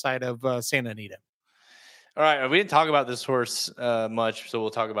me outside of Santa Anita. All right, we didn't talk about this horse much, so we'll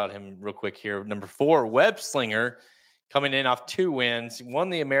talk about him real quick here. Number 4, Web Slinger, coming in off 2 wins. He won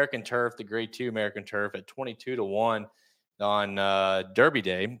the American Turf, the Grade 2 American Turf, at 22-1 on Derby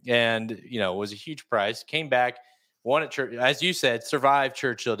Day, and was a huge price. Came back, won at as you said, survived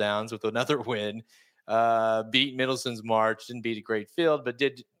Churchill Downs with another win. Beat Middleton's March, didn't beat a great field, but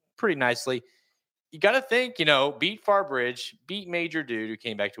did pretty nicely. You got to think, beat Farbridge, beat Major Dude, who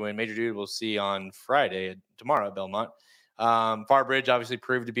came back to win. Major Dude we'll see on tomorrow at Belmont. Farbridge obviously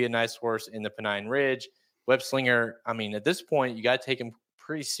proved to be a nice horse in the Pennine Ridge. Web Slinger, at this point, you got to take him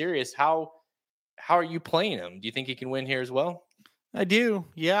pretty serious. How are you playing him? Do you think he can win here as well? I do.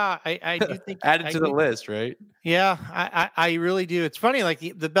 Yeah, I do think. Add it to the list, right? Yeah, I really do. It's funny, like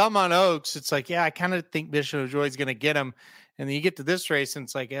the Belmont Oaks, it's like, yeah, I kind of think Mission of Joy is going to get him. And then you get to this race and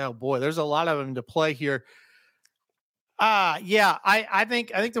it's like, oh boy, there's a lot of them to play here. Yeah, I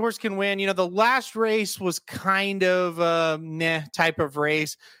think the horse can win. The last race was kind of type of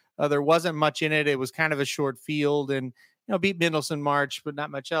race. There wasn't much in it. It was kind of a short field and, beat Middleton March, but not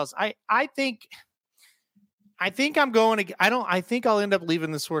much else. I think I'm going to, I think I'll end up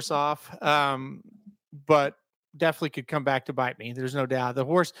leaving this horse off. But definitely could come back to bite me. There's no doubt. The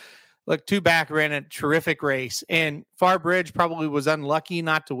horse, look, 2 back, ran a terrific race, and Farbridge probably was unlucky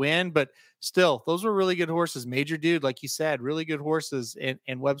not to win, but still, those were really good horses. Major Dude, like you said, really good horses, and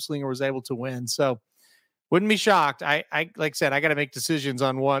Web Slinger was able to win. So wouldn't be shocked. I like I said, I got to make decisions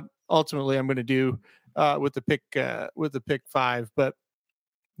on what ultimately I'm going to do with the pick 5, but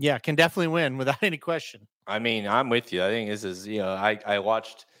yeah, can definitely win without any question. I'm with you. I think this is, I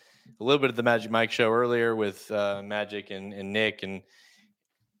watched a little bit of the Magic Mike show earlier with Magic and Nick, and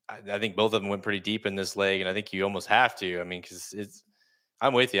I think both of them went pretty deep in this leg, and I think you almost have to. Because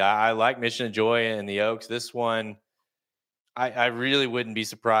I'm with you. I like Mission of Joy and the Oaks. This one, I really wouldn't be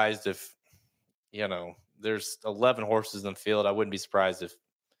surprised if, there's 11 horses in the field. I wouldn't be surprised if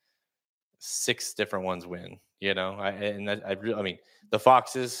 6 different ones win. The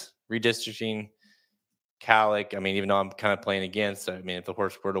Foxes redistricting, Calic. Even though I'm kind of playing against, if the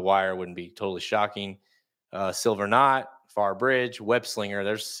horse were to wire, it wouldn't be totally shocking. Silver Knot, Farbridge, Web Slinger,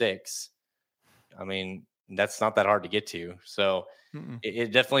 there's 6. That's not that hard to get to. So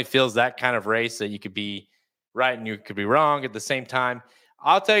it definitely feels that kind of race that you could be right and you could be wrong at the same time.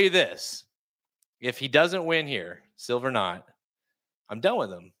 I'll tell you this. If he doesn't win here, Silver Knot, I'm done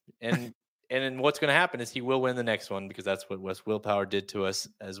with him. And then what's going to happen is he will win the next one, because that's what Wes Willpower did to us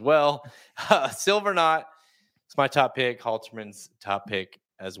as well. Silver Knot is my top pick. Halterman's top pick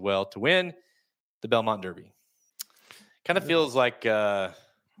as well to win the Belmont Derby. Kind of feels like one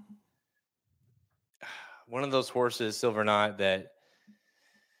of those horses, Silver Knot, that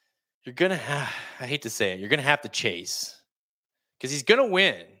you're going to have, I hate to say it, you're going to have to chase, because he's going to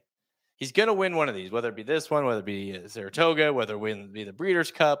win. He's going to win one of these, whether it be this one, whether it be Saratoga, whether it be the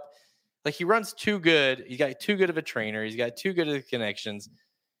Breeders' Cup. Like, he runs too good. He's got too good of a trainer. He's got too good of the connections.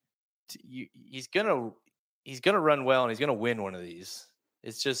 He's gonna run well, and he's gonna win one of these.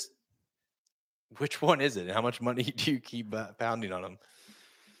 It's just, which one is it? And how much money do you keep pounding on him?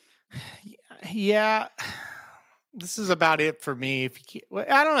 Yeah, this is about it for me.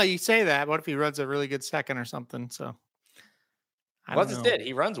 I don't know. You say that. What if he runs a really good second or something? So, That's it.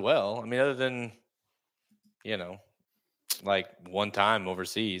 He runs well. Other than, like one time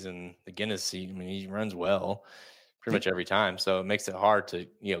overseas and the Guinness seat. He runs well pretty much every time. So it makes it hard to,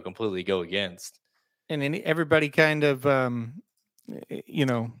 completely go against. And then everybody kind of,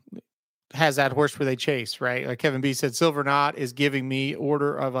 has that horse where they chase, right? Like Kevin B said, Silver Knot is giving me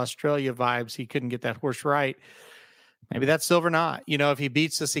Order of Australia vibes. He couldn't get that horse right. Maybe that's Silver Knot. If he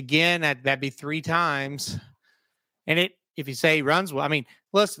beats us again, that'd be 3 times. And if you say he runs well,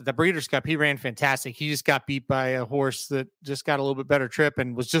 listen, the Breeders' Cup, he ran fantastic. He just got beat by a horse that just got a little bit better trip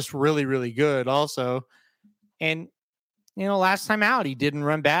and was just really, really good also. And, last time out, he didn't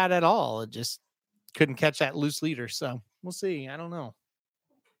run bad at all. It just couldn't catch that loose leader. So we'll see. I don't know.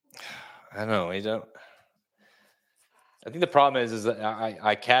 I know. I think the problem is that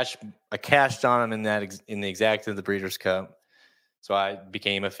I cashed on him in the exact of the Breeders' Cup. So I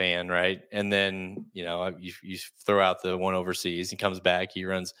became a fan, right? And then, you throw out the one overseas. He comes back. He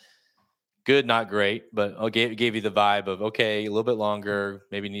runs good, not great, but I gave you the vibe of, okay, a little bit longer.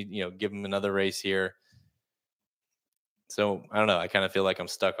 Maybe need, give him another race here. So I don't know. I kind of feel like I'm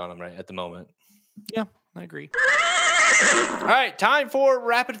stuck on him right at the moment. Yeah, I agree. All right, time for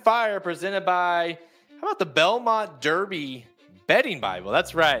Rapid Fire presented by, how about the Belmont Derby Betting Bible?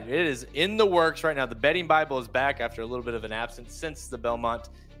 That's right. It is in the works right now. The Betting Bible is back after a little bit of an absence since the Belmont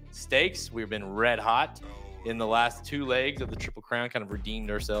Stakes. We've been red hot. in the last 2 legs of the Triple Crown, kind of redeemed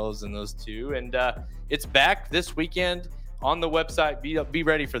ourselves in those 2. And it's back this weekend on the website. Be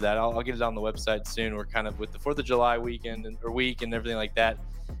ready for that. I'll get it on the website soon. We're kind of with the 4th of July weekend or week and everything like that.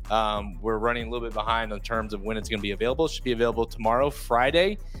 We're running a little bit behind in terms of when it's going to be available. It should be available tomorrow,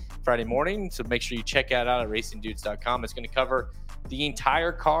 Friday morning. So make sure you check that out at racingdudes.com. It's going to cover the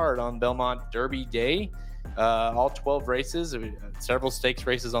entire card on Belmont Derby Day. All 12 races, several stakes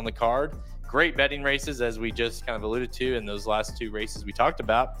races on the card. Great betting races, as we just kind of alluded to in those last 2 races we talked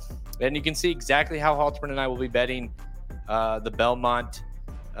about. And you can see exactly how Halterman and I will be betting the Belmont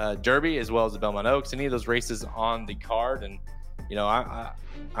Derby as well as the Belmont Oaks, any of those races on the card. And, you know,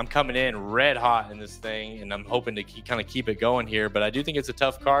 I'm coming in red hot in this thing, and I'm hoping to kind of keep it going here. But I do think it's a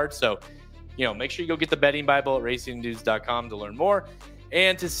tough card. So, you know, make sure you go get the betting Bible at racingdudes.com to learn more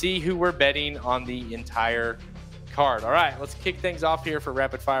and to see who we're betting on the entire card. All right, let's kick things off here for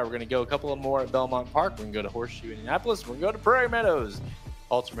rapid fire. We're going to go a couple of more at Belmont Park. We're going to go to Horseshoe, Indianapolis. We're going to go to Prairie Meadows,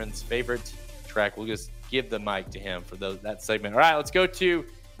 Halterman's favorite track. We'll just give the mic to him for that segment. All right, let's go to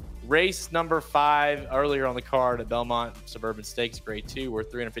race number 5 earlier on the card at Belmont Suburban Stakes Grade 2. We're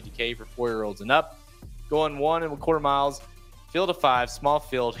 $350K for 4-year-olds and up. Going 1.25 miles, field of 5, small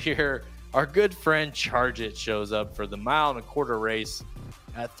field here. Our good friend Charge It shows up for the 1.25 mile race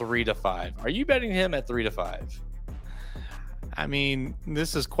at 3-5. Are you betting him at 3-5? I mean,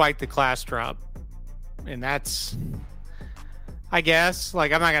 this is quite the class drop, and that's, I guess,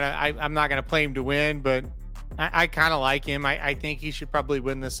 like, I'm not gonna play him to win, but I kind of like him. I think he should probably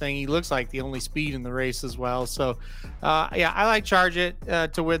win this thing. He looks like the only speed in the race as well. So, yeah, I like Charge It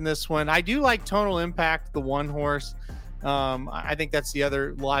to win this one. I do like Tonal Impact, the 1 horse. I think that's the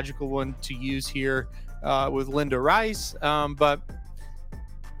other logical one to use here with Linda Rice. But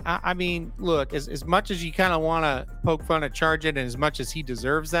I mean, look, as much as you kind of want to poke fun at Charge It, and as much as he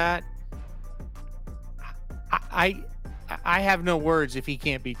deserves that, I have no words if he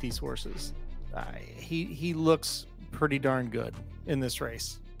can't beat these horses. He looks pretty darn good in this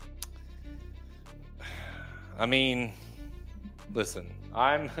race. I mean, listen,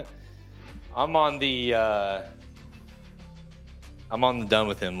 I'm on the done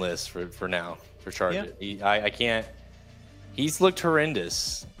with him list for now for Charge It. Yeah. I can't. He's looked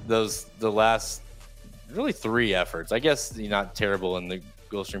horrendous the last really 3 efforts. I guess he's not terrible in the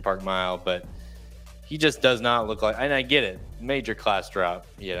Gulfstream Park Mile, but he just does not look like. And I get it, major class drop,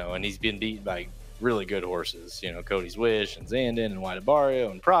 you know, and he's been beat by really good horses, you know, Cody's Wish and Zandon and White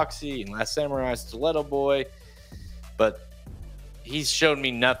Barrio and Proxy and Last Samurai, Stiletto Boy. But he's shown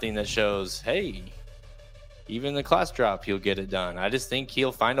me nothing that shows, hey, even the class drop, he'll get it done. I just think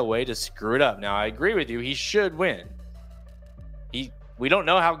he'll find a way to screw it up. Now, I agree with you. He should win. We don't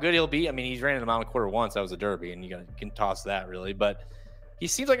know how good he'll be. I mean, he's ran in a 1.25 miles once. That was a Derby, and you can toss that, really. But he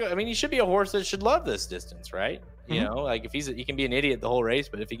seems like, I mean, he should be a horse that should love this distance, right? Mm-hmm. You know, like if he can be an idiot the whole race,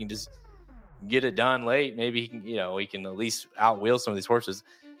 but if he can just get it done late, maybe he can, you know, he can at least outwheel some of these horses.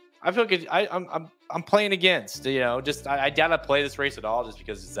 I feel like I'm playing against, you know, just I doubt I play this race at all just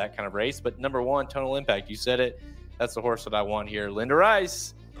because it's that kind of race. But number 1, Tonal Impact, you said it. That's the horse that I want here. Linda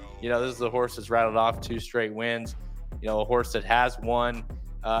Rice, you know, this is the horse that's rattled off 2 straight wins. You know, a horse that has won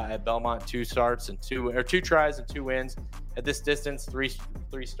at Belmont 2 starts and 2 tries and 2 wins at this distance. 3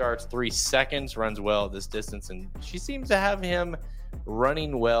 starts, 3 seconds, runs well at this distance, and she seems to have him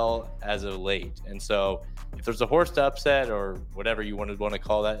running well as of late. And so, if there's a horse to upset or whatever you want to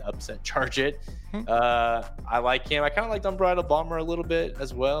call that, upset, Charge It. I like him. I kind of like Unbridled Bomber a little bit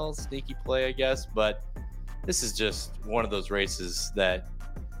as well. Sneaky play, I guess. But this is just one of those races that.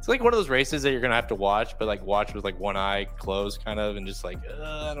 It's like one of those races that you're going to have to watch, but like watch with like one eye closed kind of, and just like,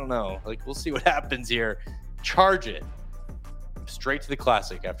 I don't know. Like, we'll see what happens here. Charge It. Straight to the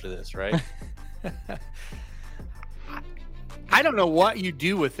Classic after this, right? I don't know what you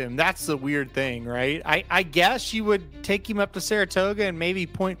do with him. That's the weird thing, right? I guess you would take him up to Saratoga and maybe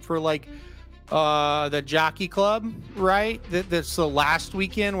point for like the Jockey Club, right? That's the last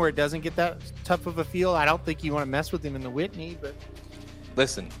weekend where it doesn't get that tough of a field. I don't think you want to mess with him in the Whitney, but...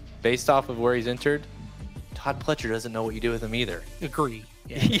 Listen, based off of where he's entered, Todd Pletcher doesn't know what you do with him either. Agree.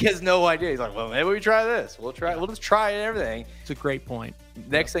 Yeah. He has no idea. He's like, well, maybe we try this. We'll just try everything. It's a great point.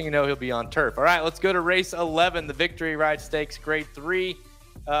 Next thing you know, he'll be on turf. All right, let's go to race 11, the Victory Ride Stakes Grade 3,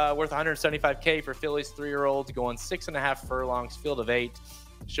 worth $175K for Phillies 3-year-olds, going 6.5 furlongs, field of 8.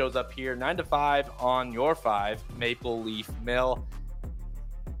 Shows up here, 9-5 on your 5, Maple Leaf Mill.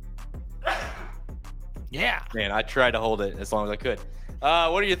 Yeah. Man, I tried to hold it as long as I could.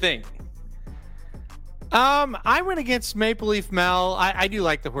 What do you think? I went against Maple Leaf Mel. I do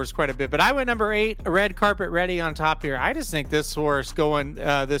like the horse quite a bit, but I went number 8, Red Carpet Ready on top here. I just think this horse going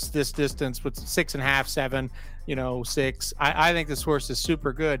this distance with 6.5, 7, 6. I think this horse is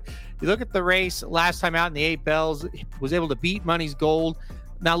super good. You look at the race last time out in the 8 Bells, was able to beat Money's Gold.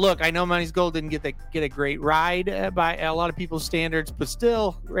 Now, look, I know Money's Gold didn't get a great ride by a lot of people's standards, but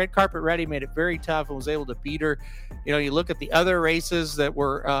still, Red Carpet Ready made it very tough and was able to beat her. You look at the other races that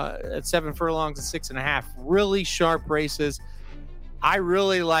were at 7 furlongs and 6.5, really sharp races. I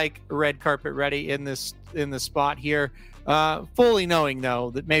really like Red Carpet Ready in this spot here, fully knowing,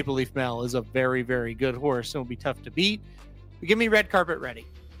 though, that Maple Leaf Mel is a very, very good horse and will be tough to beat. But give me Red Carpet Ready.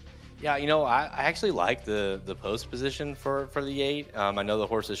 Yeah, I actually like the post position for the 8. I know the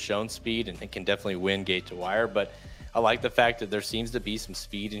horse has shown speed and it can definitely win gate to wire, but I like the fact that there seems to be some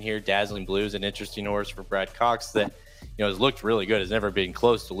speed in here. Dazzling Blue is an interesting horse for Brad Cox that has looked really good. Has never been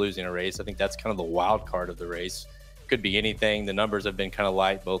close to losing a race. I think that's kind of the wild card of the race. Could be anything. The numbers have been kind of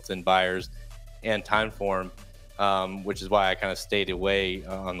light, both in Buyers and time form, which is why I kind of stayed away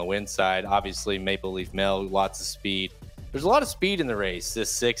on the win side. Obviously, Maple Leaf Mel, lots of speed. There's a lot of speed in the race. This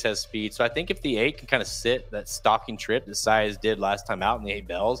 6 has speed. So I think if the 8 can kind of sit that stalking trip that Sias did last time out in the 8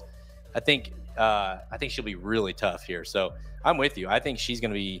 Bells, I think she'll be really tough here. So I'm with you. I think she's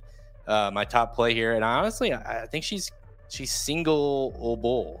going to be my top play here. And honestly, I think she's single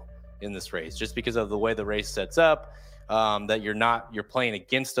bull in this race just because of the way the race sets up, that you're playing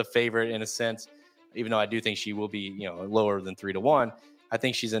against a favorite in a sense, even though I do think she will be, lower than 3-1. I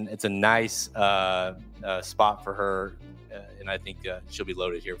think it's a nice spot for her, and I think she'll be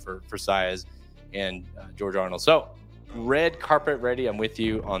loaded here for Sias and George Arnold. So, Red Carpet Ready, I'm with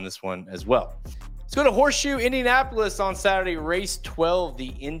you on this one as well. Let's go to Horseshoe Indianapolis on Saturday, race 12,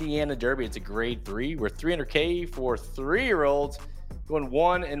 the Indiana Derby. It's a grade 3. We're $300K for 3-year-olds, going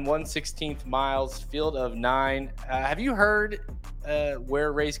 1 1/16 miles, field of 9. Have you heard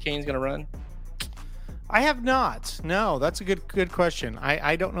where Race Kane's going to run? I have not. No, that's a good question.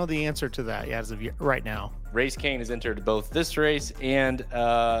 I don't know the answer to that as of right now. Race Kane has entered both this race and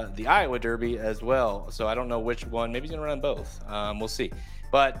the Iowa Derby as well. So I don't know which one. Maybe he's going to run both. We'll see.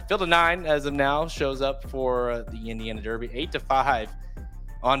 But field of 9 as of now shows up for the Indiana Derby. 8-5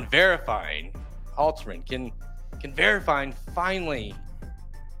 on Verifying. Halterman, can Verifying finally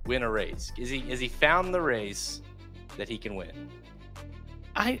win a race? Is he found the race that he can win?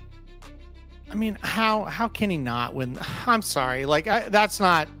 I mean, how can he not win? I'm sorry. That's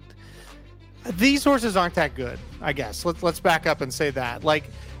not. These horses aren't that good, I guess. Let's back up and say that.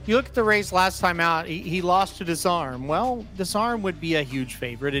 You look at the race last time out, he lost to Disarm. Well, Disarm would be a huge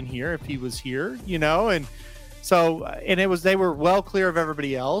favorite in here if he was here, and so, and they were well clear of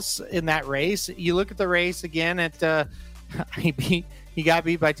everybody else in that race. You look at the race again he got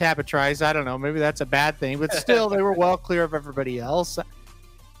beat by Tapatrice. I don't know, maybe that's a bad thing, but still they were well clear of everybody else.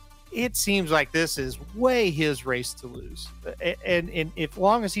 It seems like this is way his race to lose. And if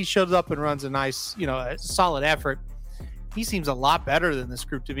long as he shows up and runs a nice, a solid effort, he seems a lot better than this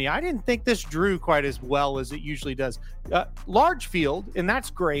group to me. I didn't think this drew quite as well as it usually does. Large field, and that's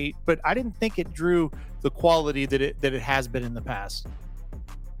great, but I didn't think it drew the quality that it has been in the past.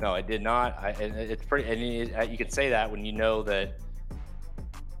 No, it did not. It's pretty, and you could say that when you know that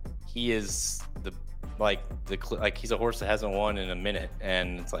he is he's a horse that hasn't won in a minute,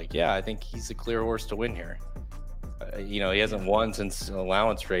 and it's I think he's a clear horse to win here. He hasn't won since an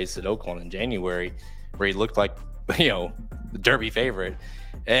allowance race at Oakland in January, where he looked like the Derby favorite,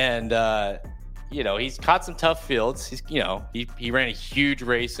 and he's caught some tough fields. He's he ran a huge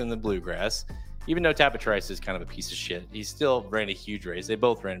race in the Bluegrass, even though Tapatrice is kind of a piece of shit. He still ran a huge race. They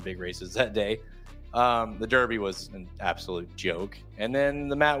both ran big races that day. The Derby was an absolute joke, and then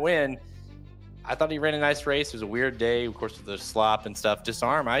the Matt Winn, I thought he ran a nice race. It was a weird day, of course, with the slop and stuff.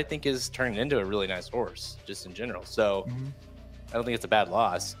 Disarm, I think, is turning into a really nice horse, just in general. So I don't think it's a bad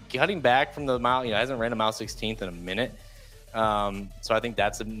loss. Cutting back from the mile, hasn't ran a mile 16th in a minute. So I think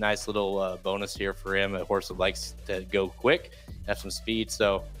that's a nice little bonus here for him. A horse that likes to go quick, have some speed.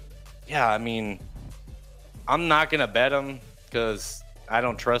 So, yeah, I mean, I'm not going to bet him because I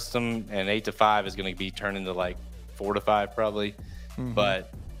don't trust him. And 8-5 is going to be turned into 4-5 probably.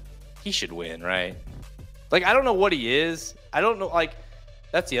 But he should win, right? I don't know what he is. I don't know,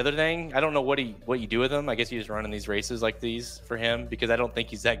 that's the other thing. I don't know what you do with him. I guess you just run in these races like these for him because I don't think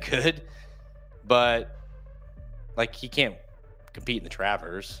he's that good. But, he can't compete in the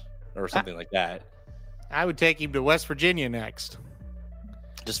Travers or something like that. I would take him to West Virginia next.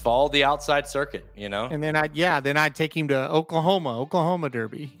 Just follow the outside circuit, And then I'd take him to Oklahoma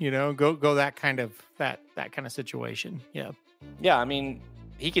Derby, go that kind of situation. Yeah. Yeah, I mean,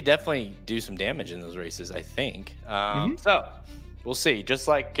 he could definitely do some damage in those races, I think. So we'll see. Just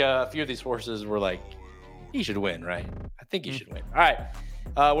like a few of these horses were like, he should win, right? I think he should win. All right.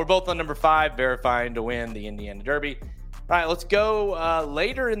 We're both on number 5, verifying to win the Indiana Derby. All right, let's go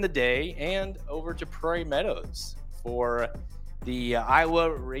later in the day and over to Prairie Meadows for the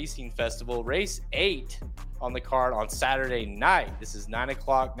Iowa Racing Festival. Race 8 on the card on Saturday night. This is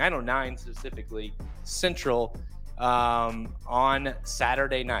 9:09 specifically, Central, on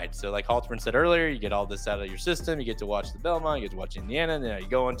Saturday night. So like Halterman said earlier, you get all this out of your system. You get to watch the Belmont, you get to watch Indiana, and then you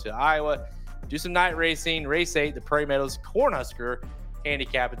go into Iowa, do some night racing. Race 8, the Prairie Meadows Cornhusker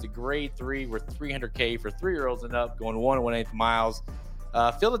handicap. It's a grade 3 worth $300K for 3-year-olds and up, going 1 1/8 miles.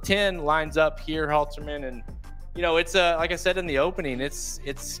 Field of 10 lines up here, Halterman, and it's like I said in the opening,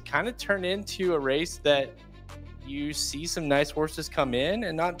 it's kind of turned into a race that you see some nice horses come in,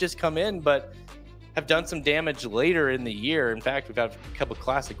 and not just come in, but have done some damage later in the year. In fact, we've got a couple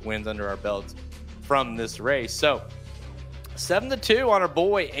classic wins under our belts from this race. So 7-2 on our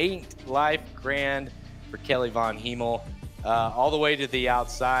boy 8 Life Grand for Kelly Von Hemel. All the way to the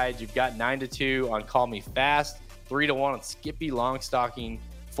outside, you've got 9-2 on Call Me Fast, 3-1 on Skippy Longstocking,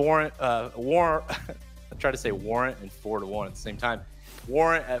 Warrant. I try to say Warrant and 4-1 at the same time.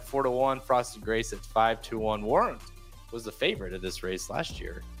 Warrant at 4-1, Frosted Grace at 5-1. Warrant was the favorite of this race last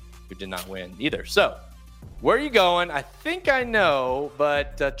year, who did not win either. So, where are you going? I think I know,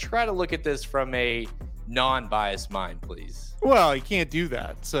 but try to look at this from a non-biased mind, please. Well, you can't do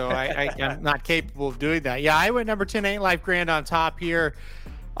that. So I'm not capable of doing that. Yeah, I went number 10, 8 Life Grand on top here.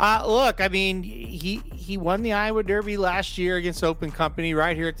 Look, I mean, he won the Iowa Derby last year against Open Company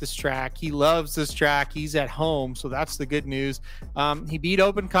right here at this track. He loves this track. He's at home, so that's the good news. He beat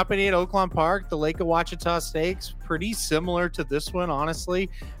Open Company at Oaklawn Park, the Lake of Ouachita Stakes. Pretty similar to this one, honestly,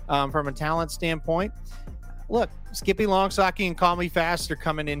 from a talent standpoint. Look, Skippy Longstocking and Call Me Fast are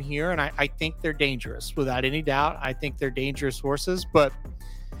coming in here, and I think they're dangerous. Without any doubt, I think they're dangerous horses, but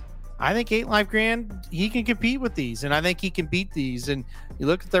I think 8 Life Grand, he can compete with these, and I think he can beat these. And you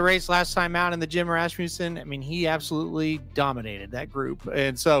look at the race last time out in the Jim Rasmussen, I mean, he absolutely dominated that group.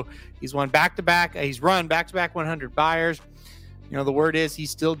 And so he's won back-to-back. He's run back-to-back 100 buyers. The word is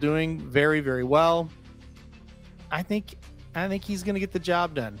he's still doing very, very well. I think he's going to get the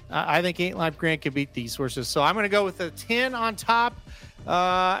job done. I think 8 Life Grand can beat these horses. So I'm going to go with a 10 on top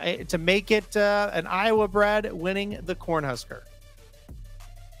to make it an Iowa bred winning the Cornhusker.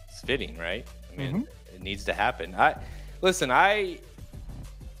 It's fitting, right? I mean, It needs to happen. I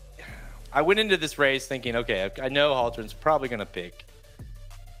went into this race thinking, okay, I know Haltern's probably going to pick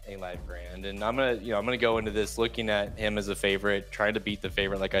 8 Life Grand, and I'm gonna go into this looking at him as a favorite, trying to beat the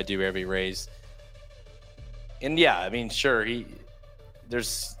favorite like I do every race. And yeah, I mean, sure,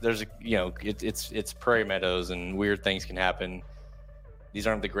 it's Prairie Meadows and weird things can happen. These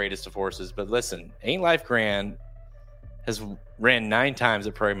aren't the greatest of horses, but listen, 8 Life Grand has ran 9 times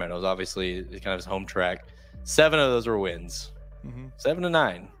at Prairie Meadows. Obviously, it's kind of his home track. 7 of those were wins.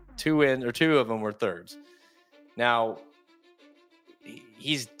 7-9, 2 wins, or 2 of them were thirds. Now,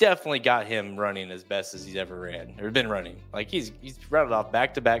 he's definitely got him running as best as he's ever ran or been running. Like he's rounded off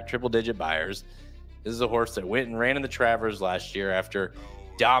back-to-back triple-digit buyers. This is a horse that went and ran in the Travers last year after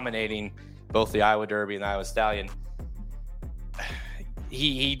dominating both the Iowa Derby and the Iowa Stallion.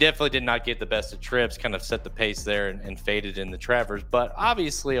 He definitely did not get the best of trips, kind of set the pace there and faded in the Travers. But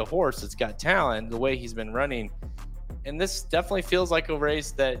obviously a horse that's got talent, the way he's been running. And this definitely feels like a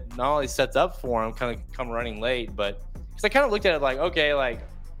race that not only sets up for him, kind of come running late, but because I kind of looked at it like, okay, like,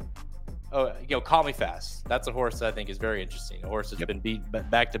 Call Me Fast. That's a horse that I think is very interesting. A horse that's been beat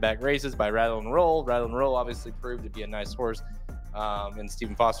back-to-back races by Rattle and Roll. Rattle and Roll obviously proved to be a nice horse in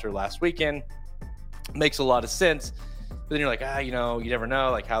Stephen Foster last weekend. Makes a lot of sense. But then you're like, you never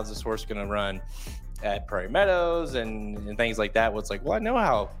know. Like, how's this horse going to run at Prairie Meadows and things like that? Well, it's like, well, I know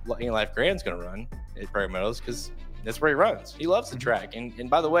how 8 Life Grand's going to run at Prairie Meadows because that's where he runs. He loves the track. And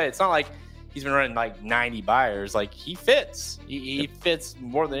by the way, it's not like he's been running like 90 buyers. Like, he fits. He fits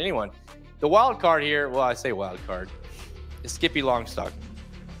more than anyone. The wild card here, well, I say wild card, is Skippy Longstocking.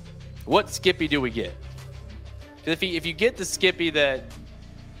 What Skippy do we get? Because if you get the Skippy that,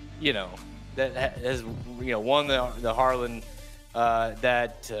 that has, won the Harlan,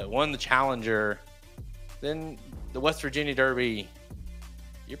 that won the Challenger, then the West Virginia Derby,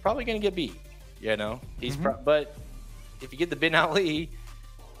 you're probably going to get beat. But if you get the Ben Ali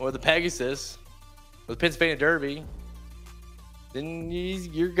or the Pegasus or the Pennsylvania Derby, then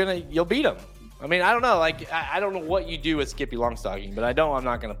you'll beat him. I mean, I don't know. Like, I don't know what you do with Skippy Longstocking, but I'm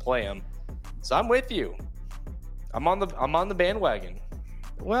not going to play him. So I'm with you. I'm on the bandwagon.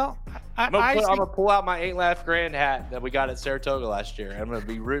 Well, I'm gonna pull out my 8 Life Grand hat that we got at Saratoga last year. I'm gonna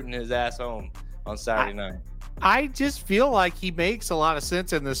be rooting his ass home on Saturday night. I just feel like he makes a lot of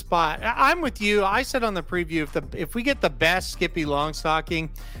sense in this spot. I'm with you. I said on the preview, if we get the best Skippy Longstocking,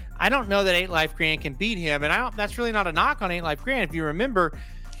 I don't know that 8 Life Grand can beat him. And that's really not a knock on 8 Life Grand. If you remember,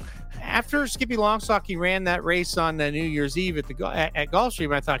 after Skippy Longstocking ran that race on New Year's Eve at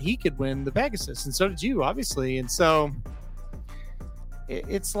Gulfstream, I thought he could win the Pegasus, and so did you, obviously. And so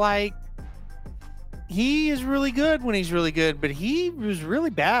it's like he is really good when he's really good, but he was really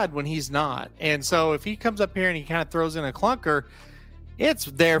bad when he's not. And so if he comes up here and he kind of throws in a clunker, it's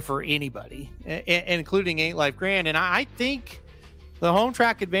there for anybody, including 8 Life Grand. And I think the home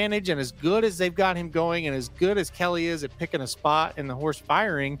track advantage, and as good as they've got him going, and as good as Kelly is at picking a spot and the horse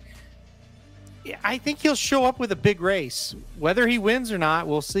firing, I think he'll show up with a big race. Whether he wins or not,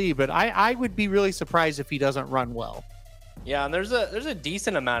 we'll see. But I would be really surprised if he doesn't run well. Yeah, and there's a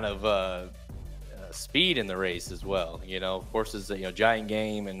decent amount of speed in the race as well. Horses, Giant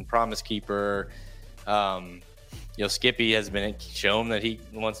Game and Promise Keeper. Skippy has been shown that he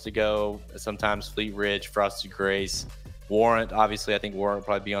wants to go. Sometimes Fleet Ridge, Frosted Grace, Warrant. Obviously, I think Warrant will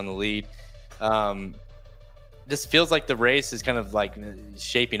probably be on the lead. This feels like the race is kind of like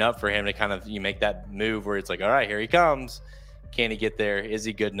shaping up for him to kind of make that move where it's like, all right, here he comes. Can he get there? Is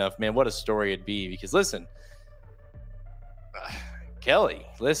he good enough? Man, what a story it'd be. Because listen, Kelly,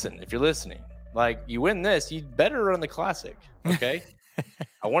 listen, if you're listening, like, you win this, you better run the Classic, okay?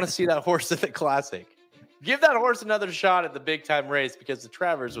 I want to see that horse at the Classic. Give that horse another shot at the big time race, because the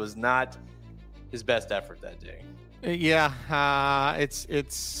Travers was not his best effort that day. Yeah,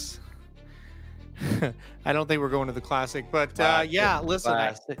 it's. I don't think we're going to the Classic, but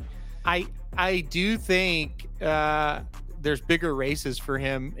listen, I do think there's bigger races for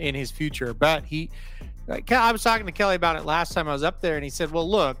him in his future, but I was talking to Kelly about it last time I was up there, and he said, well,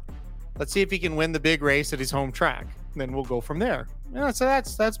 look, let's see if he can win the big race at his home track. Then we'll go from there. So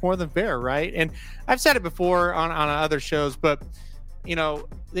that's more than fair, right? And I've said it before on other shows, but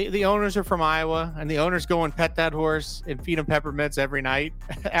the owners are from Iowa, and the owners go and pet that horse and feed him peppermints every night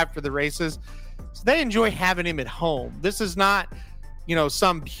after the races. So they enjoy having him at home. This is not,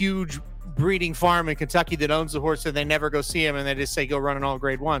 some huge breeding farm in Kentucky that owns the horse and they never go see him and they just say, go run in all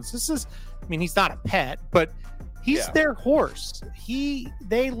grade ones. This is, he's not a pet, but he's their horse.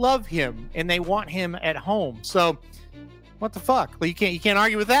 They love him and they want him at home. So what the fuck? Well, you can't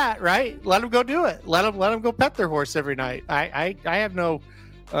argue with that, right? Let them go do it. Let them go pet their horse every night. I have no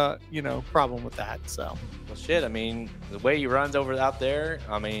problem with that. So, well, shit. The way he runs over out there,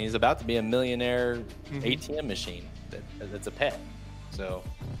 he's about to be a millionaire ATM machine. That's a pet. So,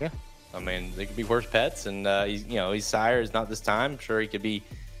 yeah. They could be worse pets, and his sire is not this time. I'm sure he could be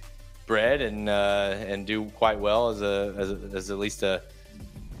bred and do quite well as at least a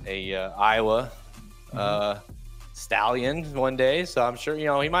Iowa stallion one day. So I'm sure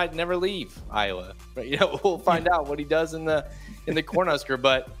he might never leave Iowa, but we'll find out what he does in the Cornhusker.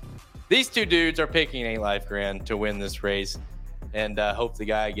 But these two dudes are picking 8 Life Grand to win this race, and hope the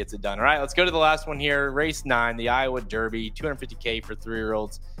guy gets it done. All right, let's go to the last one here. Race 9, the Iowa Derby, $250K for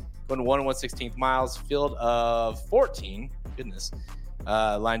 3-year-olds, going to 1 1/16 miles, field of 14. Goodness,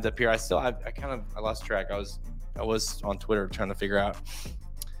 lines up here. I lost track. I was on Twitter trying to figure out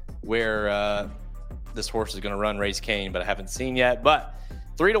where this horse is going to run Race Kane, but I haven't seen yet. But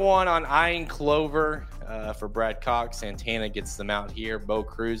 3-1 on Eyeing Clover for Brad Cox. Santana gets them out here. Bo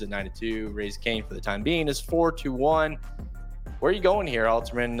Cruz at 9-2. Race Kane for the time being is 4-1. Where are you going here,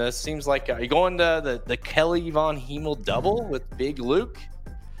 Alterman? This seems like, are you going to the Kelly Von Hemel double with Big Luke?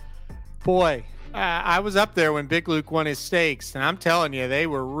 Boy, I was up there when Big Luke won his stakes, and I'm telling you, they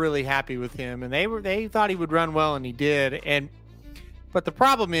were really happy with him, and they thought he would run well, and he did. But the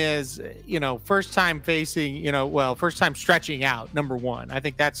problem is, first time stretching out, number one. I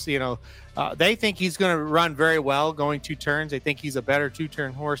think that's, they think he's going to run very well going 2 turns. They think he's a better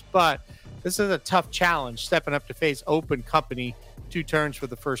 2-turn horse, but this is a tough challenge, stepping up to face Open Company 2 turns for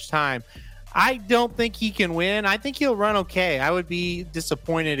the first time. I don't think he can win. I think he'll run okay. I would be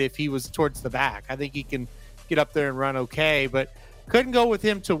disappointed if he was towards the back. I think he can get up there and run okay, but couldn't go with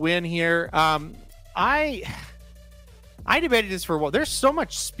him to win here. I debated this for a while. There's so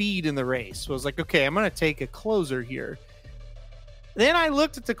much speed in the race. So I was like, okay, I'm going to take a closer here. Then I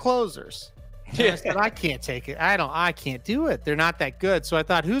looked at the closers. I said, I can't take it. I can't do it. They're not that good. So I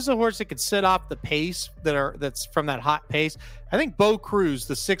thought, who's the horse that could sit off the pace that's from that hot pace? I think Bo Cruz,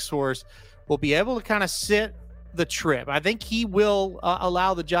 the 6th horse, will be able to kind of sit the trip. I think he will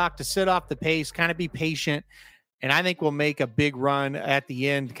allow the jock to sit off the pace, kind of be patient, And I think we'll make a big run at the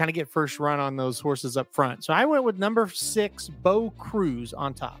end, kind of get first run on those horses up front. So I went with number 6, Bo Cruz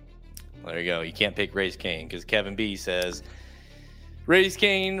on top. There you go. You can't pick Race Kane because Kevin B says Race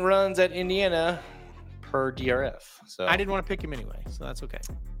Kane runs at Indiana per DRF. So I didn't want to pick him anyway, so that's okay.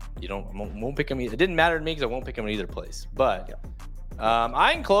 You won't pick him. It didn't matter to me because I won't pick him in either place. But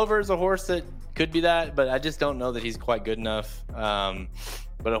Iron Clover is a horse that could be that, but I just don't know that he's quite good enough.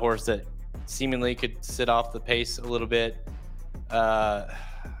 But a horse that seemingly could sit off the pace a little bit. I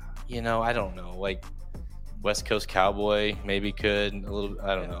don't know. Like West Coast Cowboy maybe could a little.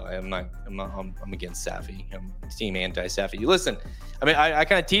 I don't know. I'm against Safi. I'm team anti-Safi. Listen, I mean, I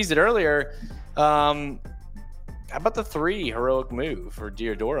kind of teased it earlier. How about the 3 Heroic Move for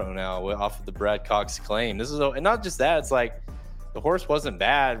Diodoro now off of the Brad Cox claim? This is, and not just that. It's like the horse wasn't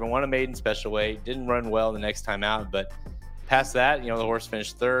bad. We won a maiden special weight. Didn't run well the next time out, but past that, the horse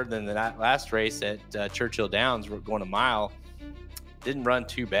finished 3rd. Then the last race at Churchill Downs, going a mile, didn't run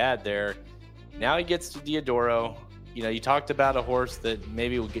too bad there. Now he gets to Diodoro. You talked about a horse that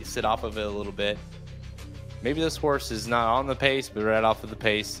maybe will sit off of it a little bit. Maybe this horse is not on the pace, but right off of the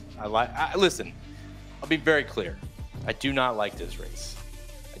pace. Listen, I'll be very clear. I do not like this race.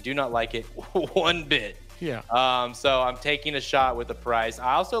 I do not like it one bit. Yeah. So I'm taking a shot with the price.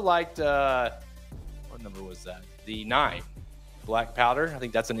 I also liked what number was that? The 9, Black Powder. I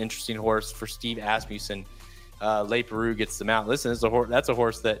think that's an interesting horse for Steve Asmussen. Le Peru gets them out. Listen, that's a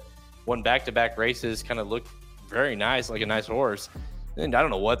horse that won back-to-back races, kind of looked very nice, like a nice horse. And I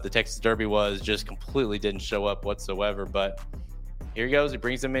don't know what the Texas Derby was, just completely didn't show up whatsoever. But here he goes. He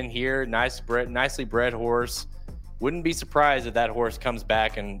brings him in here. Nicely bred horse. Wouldn't be surprised if that horse comes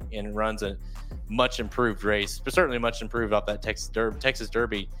back and runs a much improved race, but certainly much improved off that Texas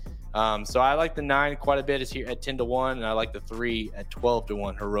Derby. So I like the 9 quite a bit. Is here at 10-1, and I like the 3 at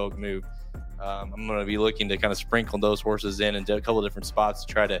 12-1. Heroic Move. I'm going to be looking to kind of sprinkle those horses in and do a couple of different spots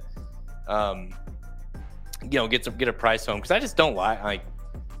to try to, get a price home, because I just don't like.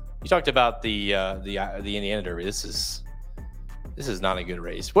 You talked about the Indiana Derby. This is not a good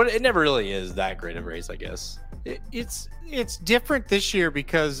race. It never really is that great of a race, I guess. It's different this year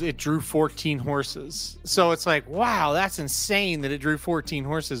because it drew 14 horses. So it's like, wow, that's insane that it drew 14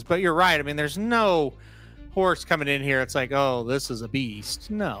 horses. But you're right. I mean, there's no horse coming in here. It's like, oh, this is a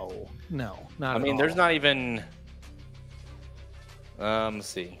beast. No, not I mean, there's not even. Let's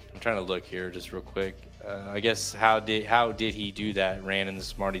see. I'm trying to look here just real quick. I guess how did he do that? Ran in the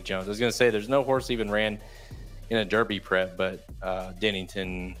Smarty Jones. I was gonna say there's no horse even ran in a Derby prep, but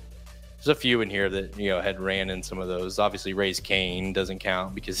Dennington. There's a few in here that had ran in some of those. Obviously, Race Kane doesn't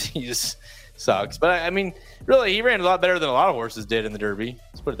count because he just sucks. But I mean, really, he ran a lot better than a lot of horses did in the Derby.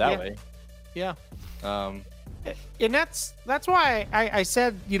 Let's put it that way. Yeah. And that's why I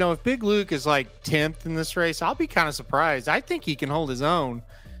said, if Big Luke is like 10th in this race, I'll be kind of surprised. I think he can hold his own.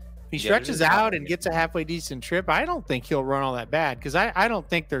 He stretches out and gets a halfway decent trip. I don't think he'll run all that bad, because I don't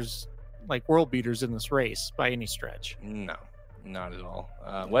think there's like world beaters in this race by any stretch. No, not at all.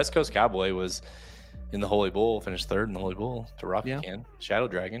 West Coast Cowboy was in the Holy Bull, finished 3rd in the Holy Bull to Rockingham. Shadow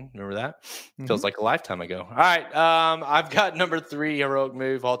Dragon, remember that? Mm-hmm. Feels like a lifetime ago. All right, I've got number 3, Heroic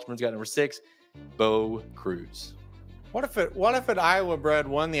Move. Halterman's got number 6, Bo Cruz. What if an Iowa bred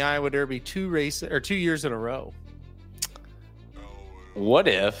won the Iowa Derby 2 years in a row? What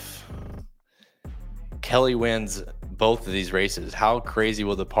if Kelly wins both of these races? How crazy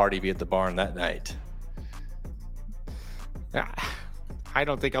will the party be at the barn that night? I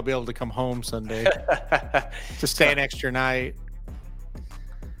don't think I'll be able to come home Sunday to stay an extra night.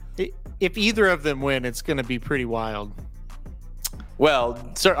 If either of them win, it's going to be pretty wild. Well,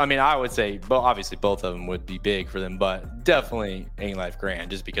 sir, I mean, I would say, obviously both of them would be big for them, but definitely Ain't Life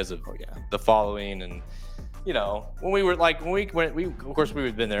Grand, just because of the following. And when we went, we of course we would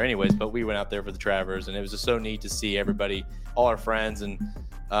have been there anyways, but we went out there for the Travers, and it was just so neat to see everybody, all our friends, and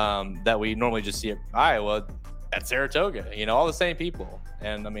that we normally just see at Iowa, at Saratoga, all the same people.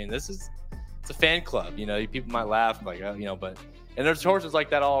 And I mean, it's a fan club. People might laugh like, but and there's horses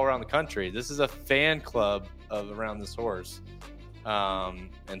like that all around the country. This is a fan club around this horse. And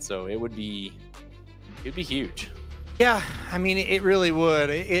so it'd be huge. Yeah, I mean, it really would.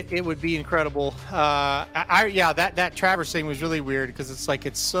 It would be incredible. That Travers thing was really weird, because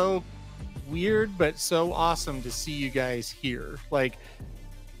it's so weird but so awesome to see you guys here. Like,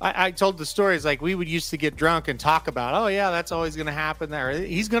 I told the stories, like, we would used to get drunk and talk about, oh yeah, that's always going to happen there.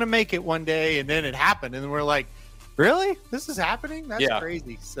 He's going to make it one day, and then it happened, and we're like, really? This is happening? That's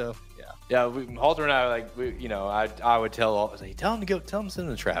crazy. So yeah. Halter and I I would tell him to send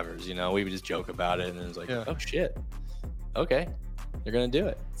the Travers. We would just joke about it, and it was like, oh shit, okay, they're gonna do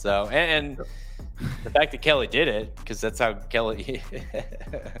it. So and The fact that Kelly did it, because that's how Kelly.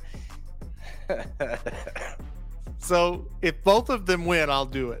 So if both of them win, I'll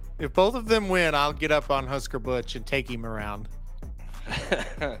do it. If both of them win, I'll get up on Husker Butch and take him around.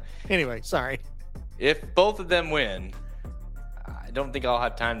 Anyway, sorry. If both of them win, I don't think I'll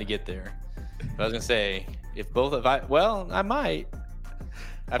have time to get there. But I was gonna say, I might.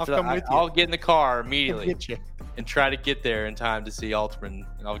 After I'll get in the car immediately Get you. and try to get there in time to see Altman,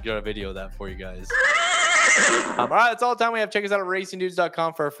 and I'll get a video of that for you guys. All right, that's all the time we have. Check us out at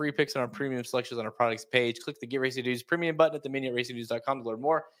racingdudes.com for our free picks and our premium selections on our products page. Click the Get Racing Dudes premium button at the menu at racingdudes.com to learn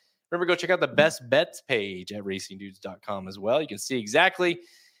more. Remember, go check out the best bets page at racingdudes.com as well. You can see exactly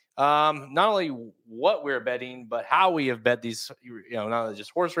not only what we're betting, but how we have bet these, not only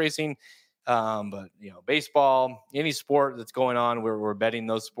just horse racing, but baseball, any sport that's going on, we're betting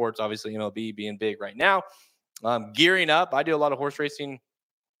those sports. Obviously, MLB being big right now. Gearing up. I do a lot of horse racing.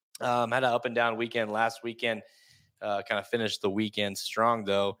 Had an up and down weekend last weekend. Kind of finished the weekend strong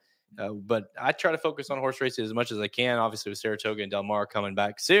though. But I try to focus on horse racing as much as I can. Obviously, with Saratoga and Del Mar coming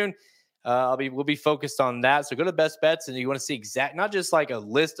back soon, we'll be focused on that. So go to Best Bets, and you want to see not just like a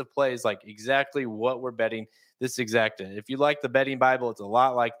list of plays, like exactly what we're betting. This exact. If you like the betting Bible, it's a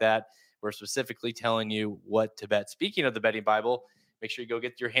lot like that. We're specifically telling you what to bet. Speaking of the betting Bible, make sure you go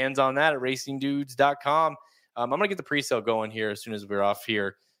get your hands on that at racingdudes.com. I'm going to get the pre-sale going here as soon as we're off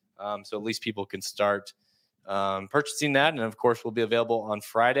here. So at least people can start purchasing that. And of course, will be available on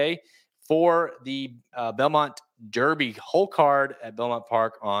Friday for the Belmont Derby whole card at Belmont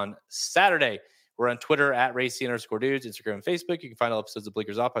Park on Saturday. We're on Twitter at @racy_dudes, Instagram and Facebook. You can find all episodes of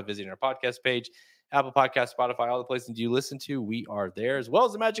Blinkers Off by visiting our podcast page, Apple Podcasts, Spotify, all the places you listen to. We are there, as well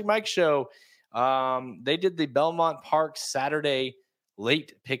as the Magic Mike Show. They did the Belmont Park Saturday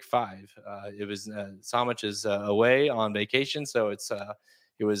late pick 5. It was Samich is away on vacation, so it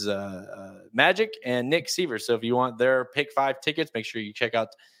was Magic and Nick Seaver. So if you want their pick 5 tickets, make sure you check out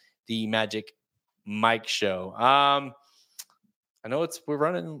the Magic Mike Show. I know we're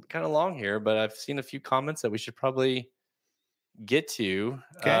running kind of long here, but I've seen a few comments that we should probably get to.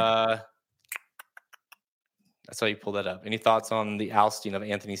 Okay. That's how you pull that up. Any thoughts on the ousting of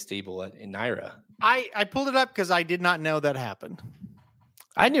Anthony Stable in Naira? I pulled it up because I did not know that happened.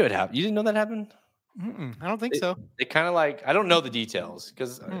 I knew it happened. You didn't know that happened? I don't think so. It kind of I don't know the details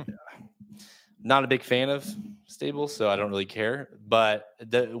because not a big fan of Stable, so I don't really care. But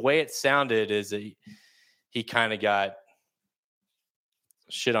the way it sounded is that he kind of got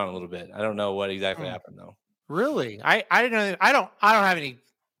shit on a little bit. I don't know what exactly happened though. Really? I didn't know. I don't have any.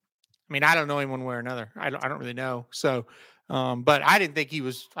 I mean, I don't know him one way or another. I don't really know. So, but I didn't think he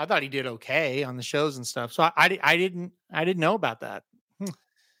was. I thought he did okay on the shows and stuff. So I didn't know about that.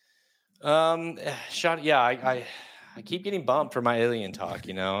 I keep getting bumped for my alien talk.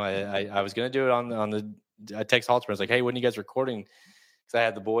 I was gonna do it on the. I text Halterman. I was like, hey, when are you guys recording? Because I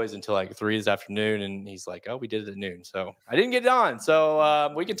had the boys until 3 this afternoon, and he's like, oh, we did it at noon. So I didn't get it on.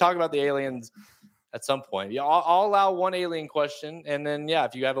 So we can talk about the aliens at some point. Yeah, I'll allow one alien question, and then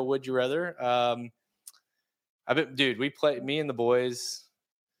if you have a would you rather, we play, me and the boys,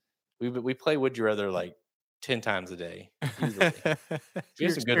 we play would you rather 10 times a day. We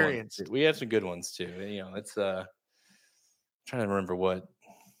have some good ones. We have some good ones too. It's trying to remember what.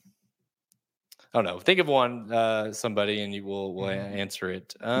 I don't know. Think of one, somebody, and you will answer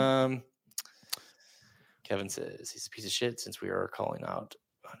it. Kevin says he's a piece of shit since we are calling out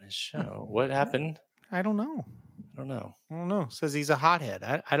on his show. What happened? I don't know. I don't know. Says he's a hothead.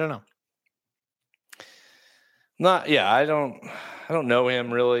 I don't know. I don't know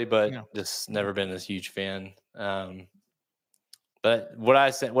him really, but just never been this huge fan. But what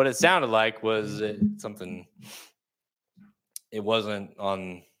it sounded like was something. It wasn't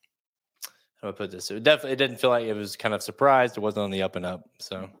on. How do I put this? It didn't feel like it was kind of surprised. It wasn't on the up and up.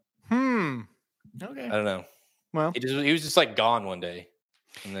 So. Okay. I don't know. Well, he was just gone one day,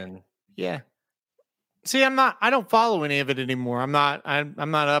 and then. Yeah. See, I don't follow any of it anymore. I'm not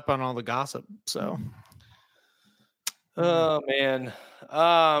up on all the gossip. So. Oh man.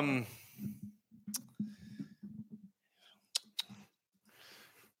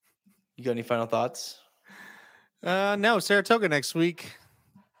 You got any final thoughts? No, Saratoga next week.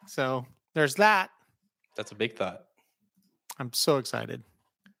 So there's that. That's a big thought. I'm so excited.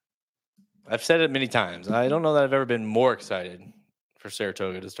 I've said it many times. I don't know that I've ever been more excited for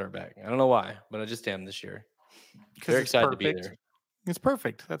Saratoga to start back. I don't know why, but I just am this year. Very excited to be there. It's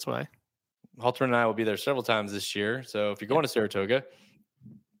perfect. That's why. Halter and I will be there several times this year. So if you're going to Saratoga,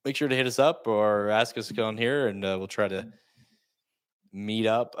 make sure to hit us up or ask us to come here, and we'll try to meet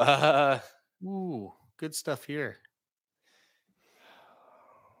up. Ooh, good stuff here.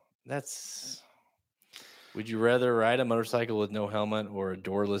 That's Would you rather ride a motorcycle with no helmet or a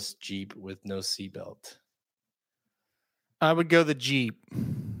doorless Jeep with no seatbelt? I would go the Jeep.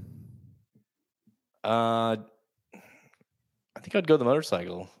 I think I'd go the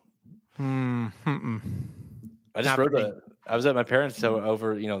motorcycle. I just rode I was at my parents'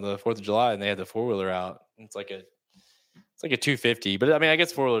 over, the 4th of July, and they had the 4-wheeler out. It's like a 250, but I mean, I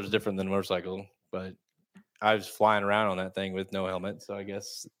guess 4-wheeler is different than a motorcycle, but I was flying around on that thing with no helmet, so I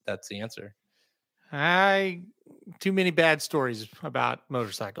guess that's the answer. Too many bad stories about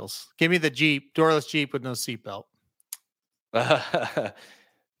motorcycles. Give me the Jeep, doorless Jeep with no seatbelt.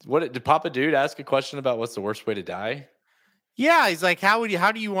 What did Papa Dude ask a question about what's the worst way to die? Yeah, he's like, how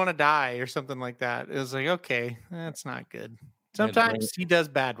do you want to die or something like that? It was like, okay, that's not good. Sometimes he does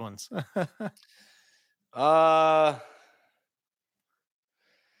bad ones.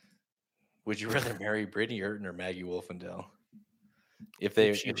 Would you rather marry Brittany Urton or Maggie Wolfendale? If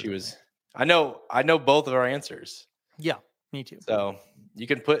she was, I know both of our answers. Yeah, me too. So you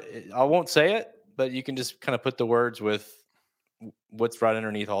can I won't say it, but you can just kind of put the words with what's right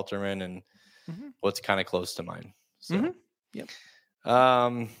underneath Alterman and what's kind of close to mine. So, yep.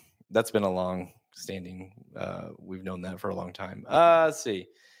 That's been a long standing. We've known that for a long time. Let's see.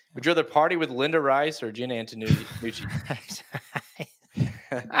 Would you rather party with Linda Rice or Gina Antonucci?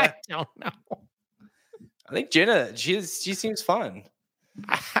 I don't know. I think Jenna, she seems fun.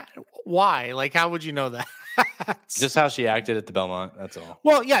 Why? Like, how would you know that? Just how she acted at the Belmont. That's all.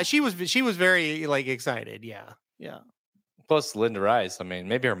 Well, yeah, she was very like excited. Yeah. Plus Linda Rice. I mean,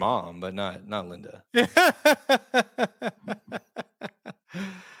 maybe her mom, but not Linda.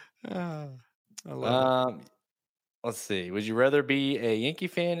 I love it. Let's see. Would you rather be a Yankee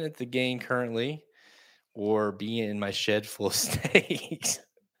fan at the game currently, or be in my shed full of steaks?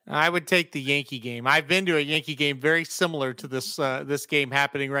 I would take the Yankee game. I've been to a Yankee game very similar to this game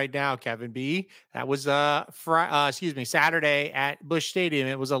happening right now, Kevin B. That was Saturday at Busch Stadium.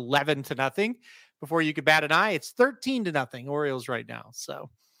 It was 11-0 before you could bat an eye. It's 13-0 Orioles right now.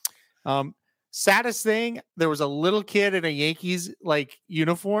 So, saddest thing, there was a little kid in a Yankees like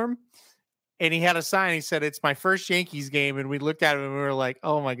uniform, and he had a sign. He said, "It's my first Yankees game," and we looked at him and we were like,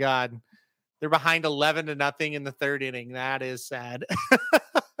 "Oh my God, they're behind 11-0 in the third inning. That is sad."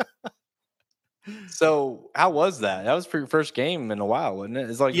 So how was that? That was for your first game in a while, wasn't it?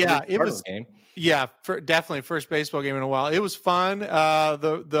 It's like it was game. Yeah, definitely first baseball game in a while. It was fun.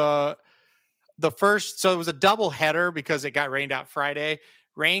 The first, so it was a double header because it got rained out Friday.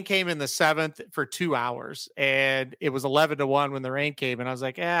 Rain came in the 7th for 2 hours, and it was 11-1 when the rain came. And I was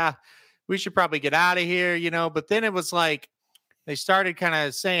like, we should probably get out of here, But then it was like they started kind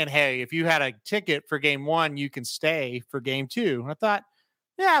of saying, hey, if you had a ticket for game 1, you can stay for game 2. And I thought,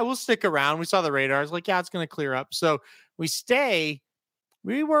 yeah, we'll stick around. We saw the radar. I was like, yeah, it's going to clear up. So we stay.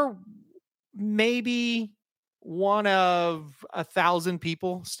 We were maybe one of 1,000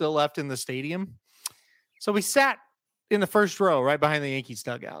 people still left in the stadium. So we sat in the first row right behind the Yankees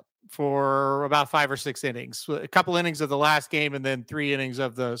dugout for about 5 or 6 innings, a couple innings of the last game, and then 3 innings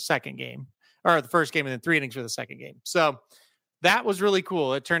of the second game, or the first game, and then 3 innings for the second game. So that was really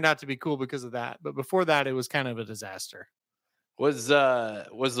cool. It turned out to be cool because of that. But before that, it was kind of a disaster. Was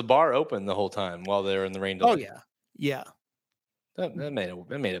the bar open the whole time while they were in the rain delay? Oh yeah. That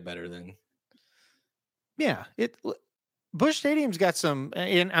made it better then. Yeah, Busch Stadium's got some,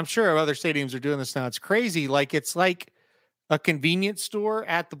 and I'm sure other stadiums are doing this now. It's crazy. It's like a convenience store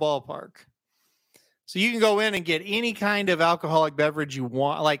at the ballpark. So you can go in and get any kind of alcoholic beverage you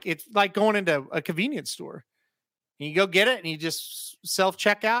want. Like it's like going into a convenience store. And you go get it, and you just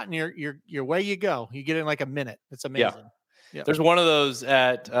self-check out, and you're away you go. You get it in like a minute. It's amazing. Yeah. There's one of those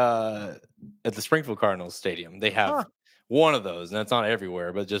at the Springfield Cardinals Stadium. They have one of those, and that's not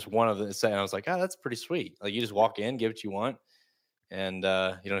everywhere, but just one of them. And I was like, that's pretty sweet. Like you just walk in, get what you want, and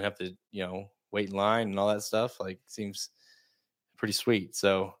you don't have to, wait in line and all that stuff. Like seems pretty sweet.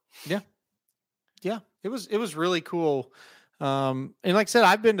 So yeah, it was really cool. And like I said,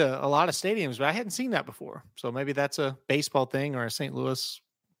 I've been to a lot of stadiums, but I hadn't seen that before. So maybe that's a baseball thing or a St. Louis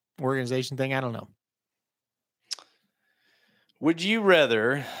organization thing. I don't know. Would you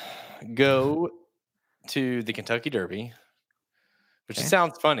rather go to the Kentucky Derby, which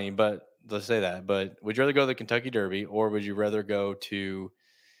sounds funny, but let's say that, but would you rather go to the Kentucky Derby, or would you rather go to,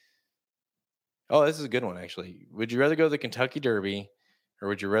 this is a good one, actually. Would you rather go to the Kentucky Derby, or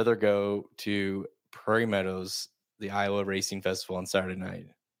would you rather go to Prairie Meadows, the Iowa Racing Festival on Saturday night?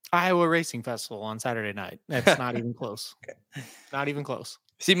 Iowa Racing Festival on Saturday night. That's not even close. Not even close.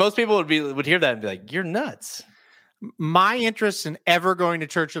 See, most people would hear that and be like, you're nuts. My interest in ever going to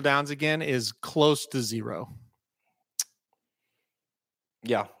Churchill Downs again is close to zero.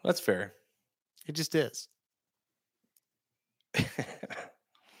 Yeah, that's fair. It just is.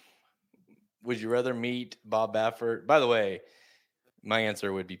 Would you rather meet Bob Baffert? By the way, my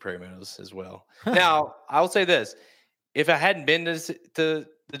answer would be Prairie Meadows as well. Now, I'll say this. If I hadn't been to the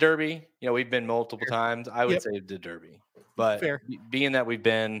Derby, we've been multiple times, I would Yep. say the Derby. But Fair. Being that we've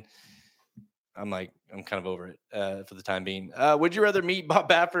been, I'm kind of over it for the time being. Would you rather meet Bob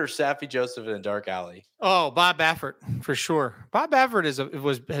Baffert or Saffy Joseph in a dark alley? Oh, Bob Baffert for sure. Bob Baffert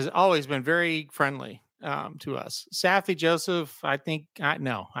has always been very friendly to us. Saffy Joseph, I think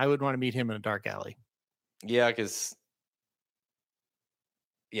no, I would want to meet him in a dark alley. Yeah, because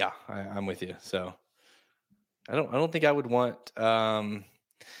I'm with you. So I don't think I would want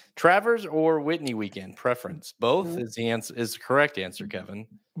Travers or Whitney weekend preference. Both is the correct answer, Kevin.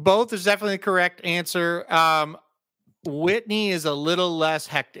 Both is definitely the correct answer. Whitney is a little less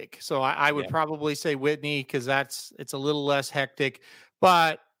hectic. So I would probably say Whitney because it's a little less hectic.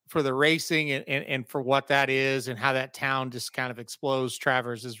 But for the racing and for what that is and how that town just kind of explodes,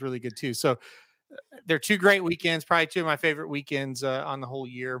 Travers is really good too. So they're two great weekends, probably two of my favorite weekends on the whole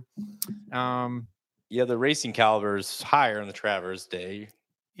year. The racing caliber is higher on the Travers day.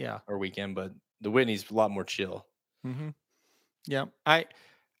 Yeah. Or weekend, but the Whitney's a lot more chill. Mm-hmm. Yeah.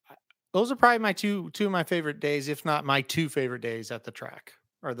 Those are probably my two of my favorite days, if not my two favorite days at the track,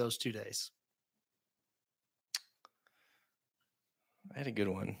 are those 2 days. I had a good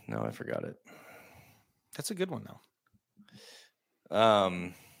one. No, I forgot it. That's a good one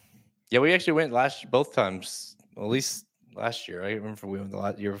though. We actually went both times, at least last year. I remember we went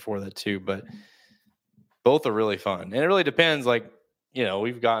the year before that too, but both are really fun. And it really depends.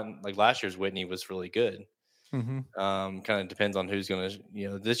 We've gotten last year's Whitney was really good. Mm-hmm. Kind of depends on who's going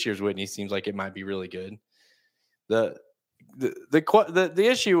to, this year's Whitney seems like it might be really good. The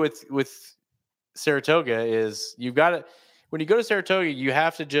issue with Saratoga is you've got to, when you go to Saratoga, you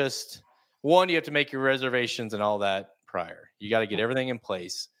have to you have to make your reservations and all that prior. You got to get everything in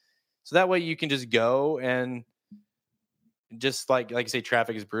place. So that way you can just go and just like you say,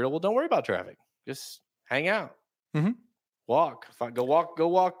 traffic is brutal. Well, don't worry about traffic. Just hang out, walk, go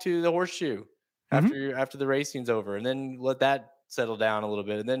walk to the horseshoe after the racing's over, and then let that settle down a little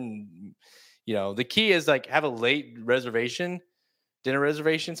bit. And then, the key is have a late dinner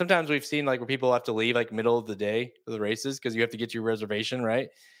reservation. Sometimes we've seen where people have to leave middle of the day for the races because you have to get your reservation right.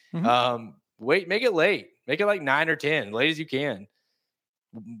 Make it late, make it 9 or 10, late as you can.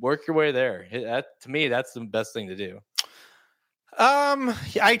 Work your way there. To me, that's the best thing to do.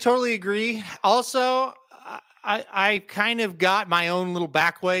 I totally agree. Also, I kind of got my own little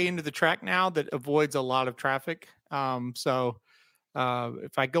back way into the track now that avoids a lot of traffic. So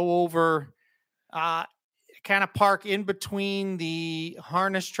if I go over, kind of park in between the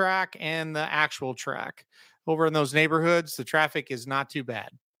harness track and the actual track over in those neighborhoods, the traffic is not too bad.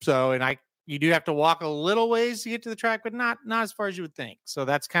 So, you do have to walk a little ways to get to the track, but not as far as you would think. So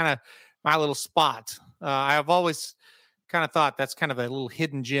that's kind of my little spot. I've always kind of thought that's kind of a little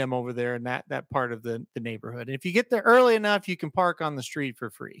hidden gem over there in that part of the neighborhood. And if you get there early enough, you can park on the street for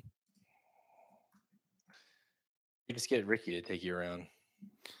free. You just get Ricky to take you around.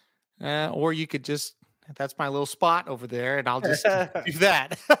 Or you could that's my little spot over there, and I'll just do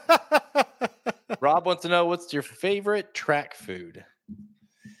that. Rob wants to know, what's your favorite track food?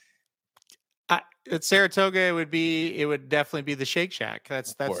 At Saratoga, it would definitely be the Shake Shack.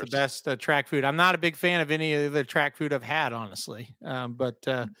 That's the best track food. I'm not a big fan of any of the track food I've had, honestly. But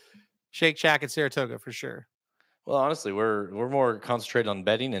Shake Shack at Saratoga for sure. Well, honestly, we're more concentrated on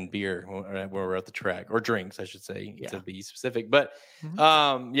betting and beer when we're at the track, or drinks, I should say, to be specific. But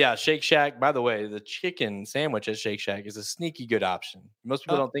Shake Shack. By the way, the chicken sandwich at Shake Shack is a sneaky good option. Most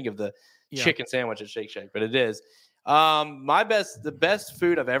people don't think of the chicken sandwich at Shake Shack, but it is. The best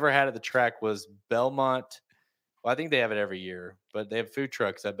food I've ever had at the track was Belmont. Well, I think they have it every year, but they have food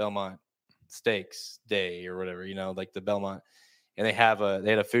trucks at Belmont Steaks Day or whatever, the Belmont, and they had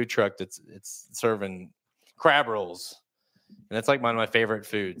a food truck it's serving crab rolls, and that's one of my favorite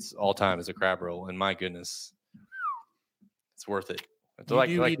foods all time is a crab roll, and my goodness, it's worth it. It's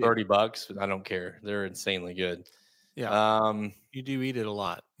like $30. I don't care. They're insanely good. Yeah. You do eat it a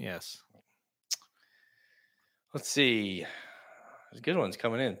lot. Yes. Let's see. There's good ones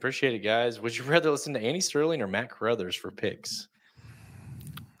coming in. Appreciate it, guys. Would you rather listen to Andy Sterling or Matt Carruthers for picks?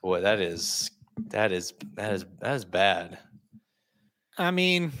 Boy, that is bad. I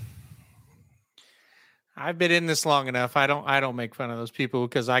mean, I've been in this long enough. I don't make fun of those people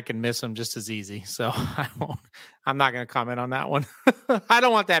because I can miss them just as easy. So I won't. I'm not going to comment on that one. I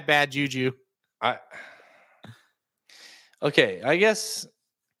don't want that bad juju. Okay, I guess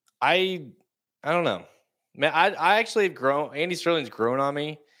I don't know. Man, I actually have grown. Andy Sterling's grown on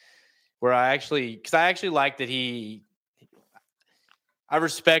me, because I actually like that I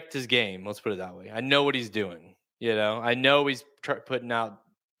respect his game. Let's put it that way. I know what he's doing. I know he's putting out,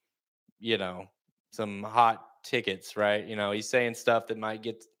 some hot tickets, right? He's saying stuff that might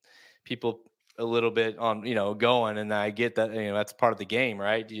get people a little bit on, going. And I get that, that's part of the game,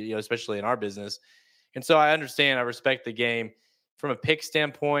 right? Especially in our business. And so I understand, I respect the game. From a pick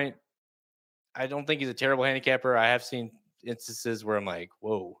standpoint, I don't think he's a terrible handicapper. I have seen instances where I'm like,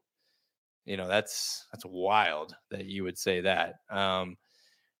 whoa, that's wild that you would say that.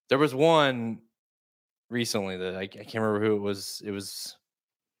 There was one recently that I can't remember who it was. It was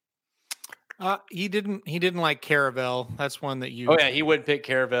he didn't like Caravel. That's one that you. Oh yeah, he wouldn't pick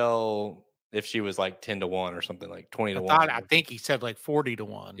Caravel if she was like 10-1 or something, like 20-1. I think he said like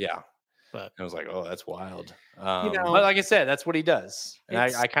 40-1. Yeah, but I was like, oh, that's wild. But like I said, that's what he does, and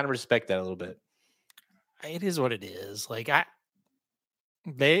I kind of respect that a little bit. It is what it is. Like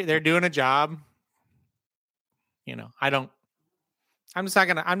they're doing a job. I'm just not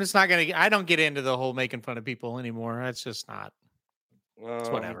gonna. I don't get into the whole making fun of people anymore. That's just not. It's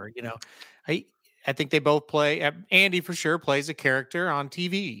whatever. I think they both play. Andy for sure plays a character on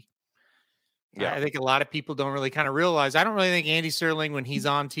TV. Yeah, I think a lot of people don't really kind of realize. I don't really think Andy Serling, when he's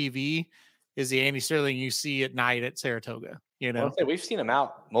on TV, is the Andy Serling you see at night at Saratoga. We've seen him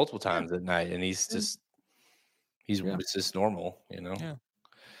out multiple times at night, and he's just it's just normal. Yeah.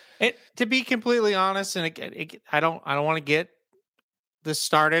 To be completely honest, and I don't want to get this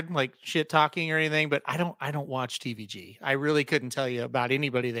started like shit talking or anything, but I don't watch TVG. I really couldn't tell you about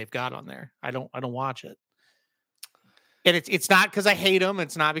anybody they've got on there. I don't watch it. And it's not because I hate them.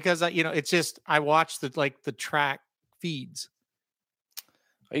 It's not because it's just I watch the track feeds.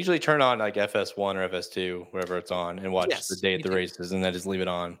 I usually turn on like FS1 or FS2, wherever it's on, and watch the day of the races, and then just leave it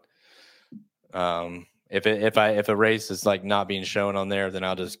on. If a race is like not being shown on there, then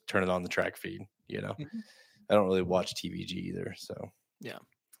I'll just turn it on the track feed. Mm-hmm. I don't really watch TVG either. So yeah.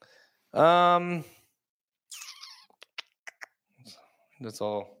 That's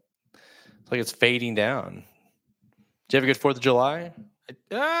all. It's like it's fading down. Did you have a good 4th of July?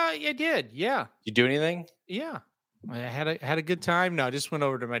 I did. Yeah. You do anything? Yeah. I had a good time. No, I just went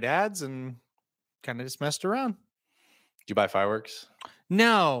over to my dad's and kind of just messed around. Did you buy fireworks?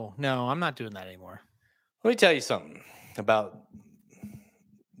 No, I'm not doing that anymore. Let me tell you something about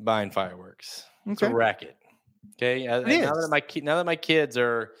buying fireworks. Okay. It's a racket. Okay. Now that my kids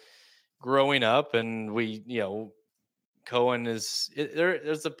are growing up, and Cohen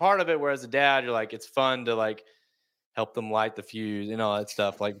there's a part of it where as a dad, you're like, it's fun to like help them light the fuse and all that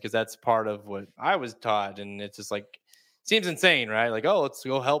stuff. Like, because that's part of what I was taught. And it's just like, seems insane, right? Like, oh, let's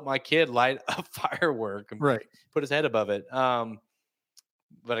go help my kid light a firework and put his head above it.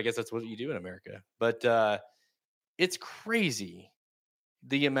 But I guess that's what you do in America. But it's crazy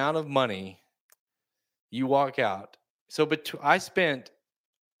the amount of money you walk out. So, I spent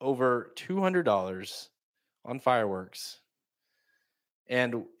over $200 on fireworks,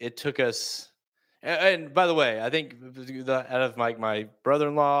 and it took us. And by the way, I think out of my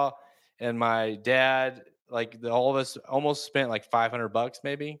brother-in-law and my dad, like all of us, almost spent like $500,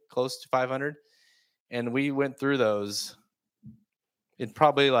 maybe close to 500, and we went through those in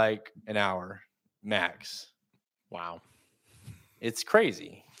probably like an hour max. Wow, it's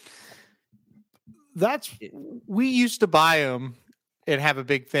crazy. We used to buy them and have a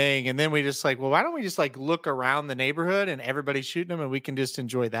big thing, and then we just like, well, why don't we just like look around the neighborhood and everybody's shooting them, and we can just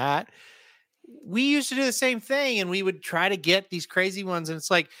enjoy that. We used to do the same thing, and we would try to get these crazy ones, and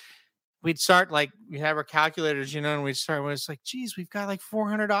it's like we'd start like we have our calculators, and we'd start when it's like, geez, we've got like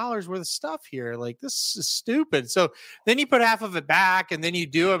 $400 worth of stuff here. Like, this is stupid. So then you put half of it back, and then you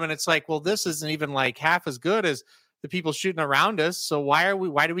do them, and it's like, well, this isn't even like half as good as the people shooting around us. So why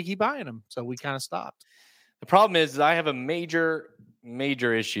do we keep buying them? So we kind of stopped. The problem is I have a major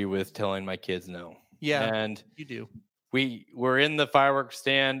issue with telling my kids no. Yeah, and you do. We're in the fireworks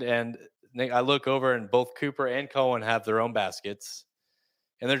stand, and I look over, and both Cooper and Cohen have their own baskets,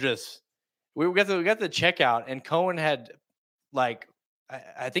 and they're just. We got the checkout, and Cohen had like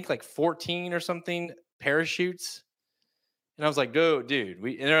I think like 14 or something parachutes, and I was like, dude,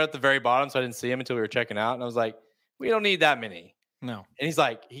 and they're at the very bottom, so I didn't see them until we were checking out, and I was like, we don't need that many. No. And he's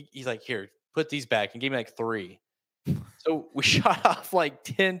like, here, put these back, and gave me like 3. So we shot off like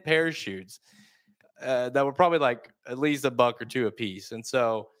 10 parachutes that were probably like at least $1 or $2 a piece, and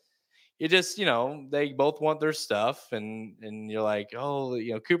so. You just, they both want their stuff, and you're like, oh,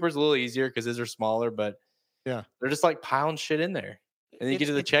 Cooper's a little easier because his are smaller, but yeah, they're just like piling shit in there. And then you get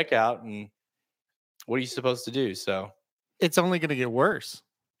to the checkout, and what are you supposed to do? So it's only going to get worse.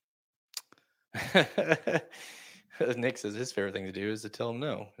 Nick says his favorite thing to do is to tell him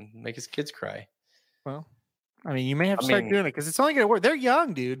no and make his kids cry. Well, I mean, you may have to start doing it because it's only going to work. They're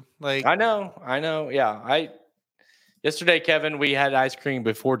young, dude. Like I know. Yeah, yesterday, Kevin, we had ice cream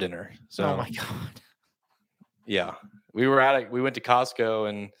before dinner. So, oh my god. Yeah, we went to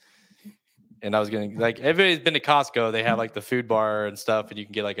Costco and I was gonna like everybody's been to Costco. They have like the food bar and stuff, and you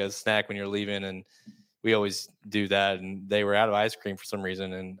can get like a snack when you're leaving. And we always do that. And they were out of ice cream for some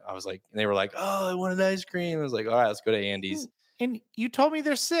reason, and I was like, and they were like, "Oh, I wanted ice cream." I was like, "All right, let's go to Andy's." And you told me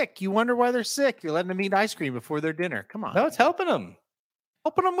they're sick. You wonder why they're sick. You're letting them eat ice cream before their dinner. Come on. No, it's helping them.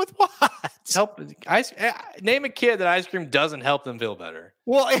 Helping them with what? Name a kid that ice cream doesn't help them feel better.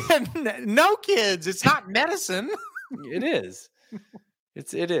 Well, no kids. It's not medicine. It is.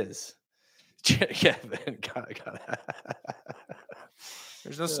 It is. Kevin,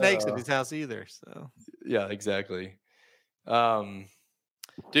 There's no snakes at his house either. So yeah, exactly.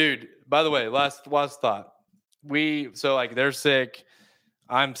 Dude, by the way, last thought. They're sick.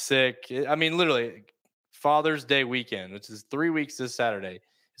 I'm sick. I mean, literally, Father's Day weekend, which is 3 weeks this Saturday,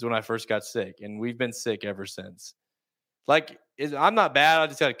 is when I first got sick, and we've been sick ever since. Like, I'm not bad. I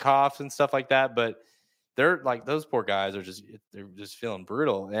just got coughs and stuff like that, but they're like those poor guys they're just feeling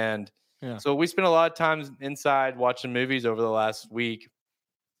brutal. And so we spent a lot of time inside watching movies over the last week.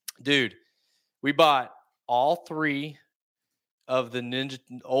 Dude, we bought all 3 of the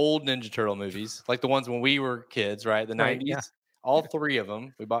old Ninja Turtle movies, like the ones when we were kids, right? The 90s. Yeah. All 3 of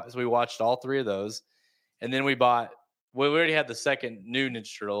them. We watched all 3 of those. And then we already had the second new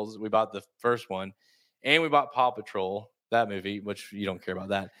Ninja Turtles. We bought the first one. And we bought Paw Patrol, that movie, which you don't care about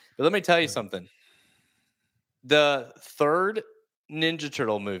that. But let me tell you something. The third Ninja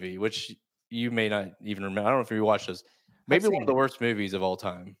Turtle movie, which you may not even remember. I don't know if you watched this. Maybe one of the worst movies of all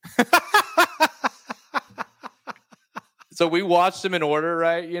time. So we watched them in order,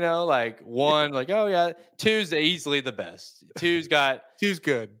 right? You know, like 1, like, oh yeah, 2's easily the best. 2's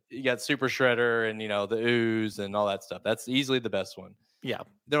good. You got Super Shredder and, you know, the ooze and all that stuff. That's easily the best one. Yeah.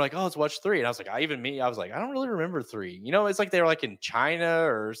 They're like, oh, let's watch 3. And I was like, I don't really remember 3. You know, it's like they were like in China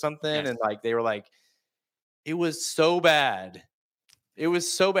or something. Yes. And like, they were like, it was so bad. It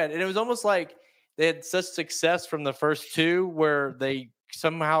was so bad. And it was almost like they had such success from the first 2 where they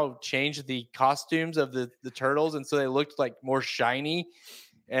somehow changed the costumes of the turtles. And so they looked like more shiny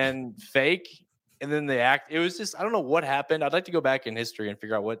and fake. And then it was just, I don't know what happened. I'd like to go back in history and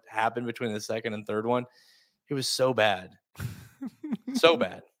figure out what happened between the second and third one. It was so bad. So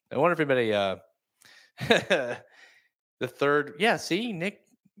bad. I wonder if anybody, the third, yeah, see, Nick,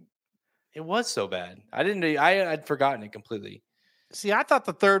 it was so bad. I'd forgotten it completely. See, I thought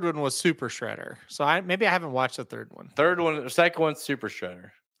the third one was Super Shredder. So maybe I haven't watched the third one. The second one's Super Shredder.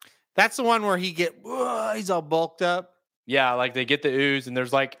 That's the one where he's all bulked up. Yeah, like they get the ooze and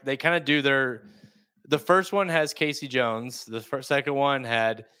there's like, they kind of do the first one has Casey Jones. The second one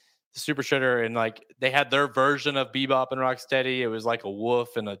had Super Shredder, and like they had their version of Bebop and Rocksteady. It was like a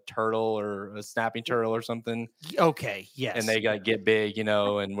wolf and a turtle or a snapping turtle or something. Okay, yes. And they get big, you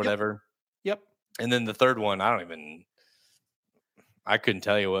know, and whatever. Yep. And then the third one, I couldn't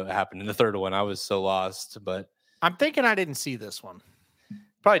tell you what happened in the third one. I was so lost, but I'm thinking I didn't see this one.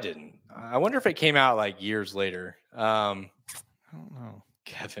 Probably didn't. I wonder if it came out like years later. I don't know.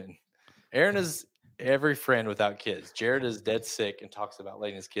 Kevin, Aaron is every friend without kids. Jared is dead sick and talks about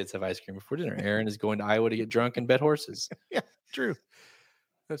letting his kids have ice cream before dinner. Aaron is going to Iowa to get drunk and bet horses. Yeah, true.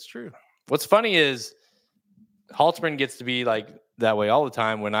 That's true. What's funny is Halterman gets to be like that way all the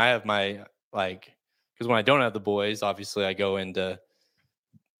time when I have my because when I don't have the boys, obviously I go into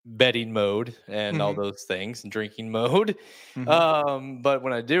betting mode and all those things and drinking mode. But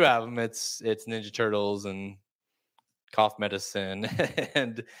when I do have them, it's Ninja Turtles and cough medicine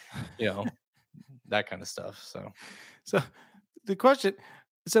and that kind of stuff. So the question,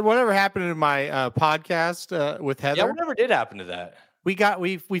 so whatever happened to my podcast with Heather? Yeah, whatever did happen to that? We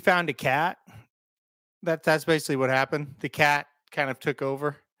found a cat. That's basically what happened. The cat kind of took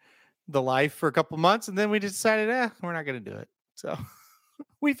over the life for a couple months, and then we decided, we're not going to do it. So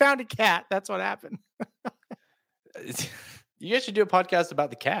we found a cat. That's what happened. You guys should do a podcast about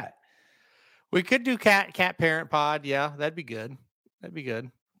the cat. We could do cat parent pod. Yeah, that'd be good.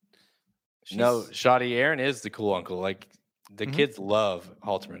 No, Shoddy, Aaron is the cool uncle. Like the kids love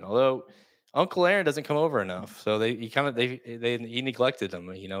Halterman, although Uncle Aaron doesn't come over enough. So he neglected them.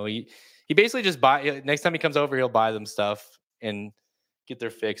 He basically just next time he comes over, he'll buy them stuff and get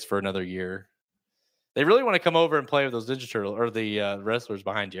their fix for another year. They really want to come over and play with those Ninja Turtle or the wrestlers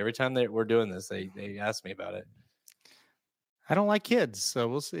behind you. Every time we're doing this, they ask me about it. I don't like kids, so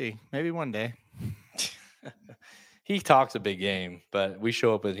we'll see. Maybe one day. He talks a big game, but we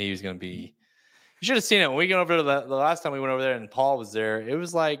show up and he was going to be. You should have seen it when we went over to the last time we went over there and Paul was there. It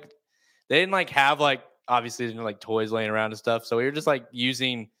was like they didn't have like obviously there's no like toys laying around and stuff. So we were just like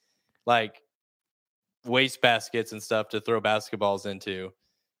using like waste baskets and stuff to throw basketballs into,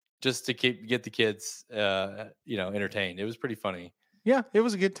 just to get the kids, entertained. It was pretty funny. Yeah, it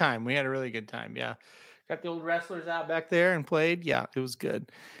was a good time. We had a really good time. Yeah. Got the old wrestlers out back there and played. Yeah, it was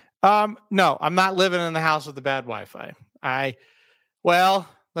good. No, I'm not living in the house with the bad Wi-Fi. Well,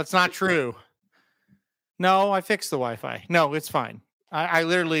 that's not true. No, I fixed the Wi-Fi. No, it's fine. I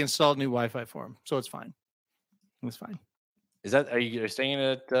literally installed new Wi-Fi for him, so it's fine. It's fine. Are you staying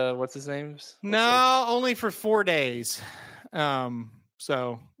at what's his name? No, only for 4 days.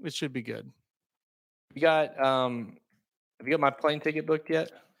 So it should be good. You got have you got my plane ticket booked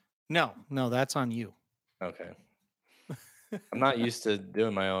yet? No, that's on you. Okay. I'm not used to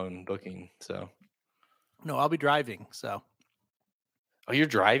doing my own booking, so. No, I'll be driving. So. Oh, you're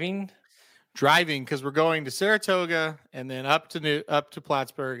driving? Driving because we're going to Saratoga and then up to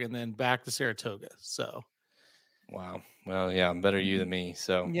Plattsburgh and then back to Saratoga. So. Wow. Well, yeah, I'm better you than me.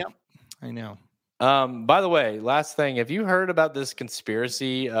 So. Yep, I know. By the way, last thing, have you heard about this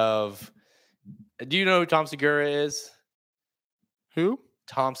conspiracy of? Do you know who Tom Segura is? Who?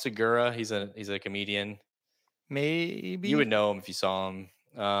 Tom Segura. He's a comedian. Maybe you would know him if you saw him.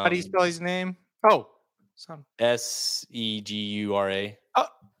 How do you spell his name? Oh, Segura. Oh,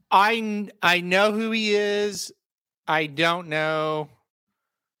 I know who he is. I don't know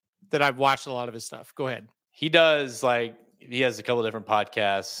that I've watched a lot of his stuff. Go ahead. He has a couple different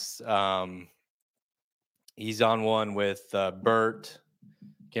podcasts. He's on one with Bert.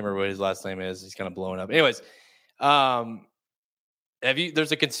 Can't remember what his last name is. He's kind of blowing up. Anyways,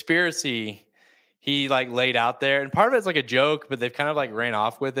 there's a conspiracy he like laid out there, and part of it's like a joke, but they've kind of like ran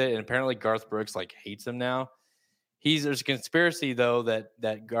off with it. And apparently Garth Brooks like hates him now. There's a conspiracy though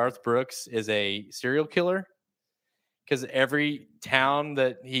that Garth Brooks is a serial killer, because every town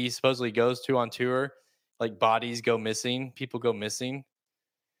that he supposedly goes to on tour, like bodies go missing, people go missing.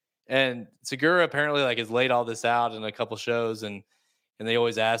 And Segura apparently like has laid all this out in a couple shows, and they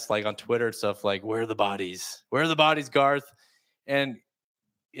always ask like on Twitter and stuff like, where are the bodies? Where are the bodies, Garth? And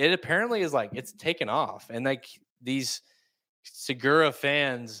it apparently is like it's taken off, and like these Segura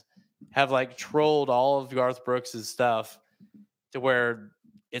fans have like trolled all of Garth Brooks's stuff to where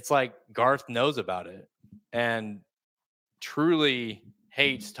it's like Garth knows about it and truly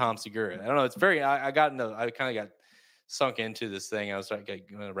hates Tom Segura. I don't know. It's very. I kind of got sunk into this thing. I was like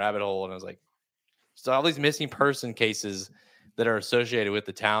in a rabbit hole, and I was like, so all these missing person cases that are associated with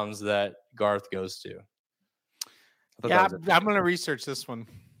the towns that Garth goes to. Yeah, I'm going to research this one.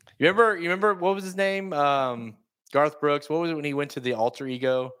 You remember what was his name? Garth Brooks. What was it when he went to the alter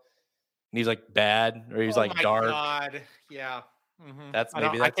ego and he's like bad, or he was like dark? Oh my God. Yeah. Mm-hmm.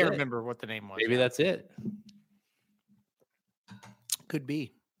 I can't remember what the name was. Maybe that's it. Could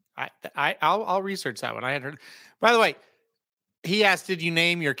be. I'll research that one. I hadn't heard. By the way, he asked, "Did you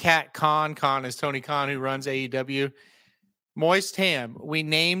name your cat Khan?" Khan is Tony Khan, who runs AEW. Moist Ham. We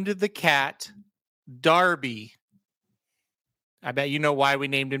named the cat Darby. I bet you know why we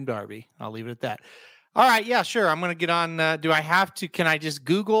named him Darby. I'll leave it at that. All right. Yeah, sure. I'm going to get on. Do I have to? Can I just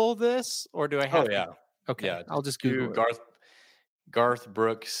Google this, or do I have? Oh yeah. To? Okay. Yeah, I'll just Google Garth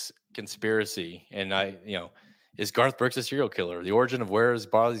Brooks conspiracy, and is Garth Brooks a serial killer? The origin of where are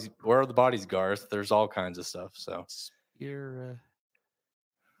the bodies, Garth? There's all kinds of stuff. So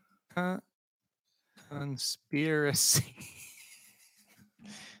conspiracy.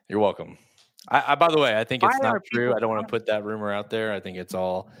 You're welcome. I by the way, I think it's not true. I don't want to put that rumor out there. I think it's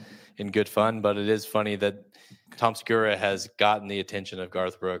all in good fun, but it is funny that Tom Segura has gotten the attention of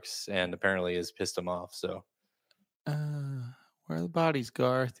Garth Brooks and apparently has pissed him off. So, where are the bodies,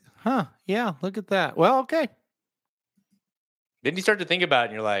 Garth? Huh? Yeah, look at that. Well, okay. Then you start to think about it,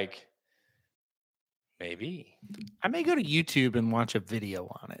 and you're like, maybe I may go to YouTube and watch a video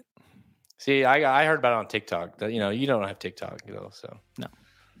on it. See, I heard about it on TikTok. That you don't have TikTok, so no.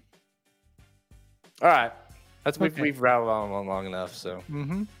 All right, we've rattled on long enough. So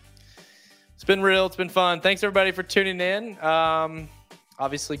It's been real. It's been fun. Thanks everybody for tuning in.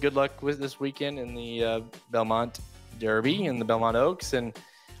 Obviously, good luck with this weekend in the Belmont Derby and the Belmont Oaks, and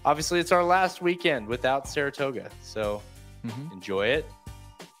obviously it's our last weekend without Saratoga. So enjoy it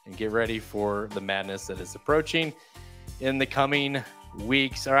and get ready for the madness that is approaching in the coming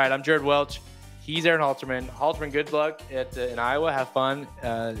weeks. All right, I'm Jared Welch. He's Aaron Halterman. Halterman, good luck in Iowa. Have fun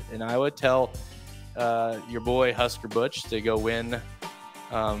in Iowa. Tell your boy Husker Butch to go win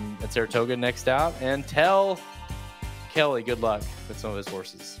at Saratoga next out, and tell Kelly good luck with some of his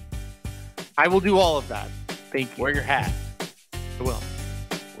horses. I will do all of that. Thank you. Wear your hat. I will.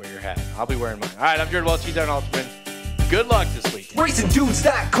 Wear your hat. I'll be wearing mine. All right, I'm Jared Welch. He's Aaron Halterman. Good luck this week.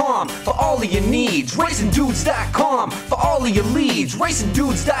 RacingDudes.com for all of your needs. RacingDudes.com for all of your leads.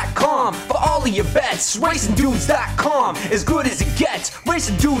 RacingDudes.com for all of your bets. RacingDudes.com, as good as it gets.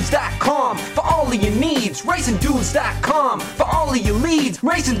 RacingDudes.com for all of your needs. RacingDudes.com for all of your leads.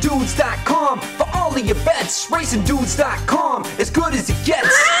 RacingDudes.com for all of your bets. RacingDudes.com, as good as it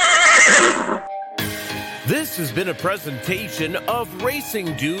gets. This has been a presentation of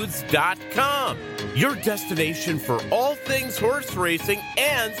RacingDudes.com, your destination for all things horse racing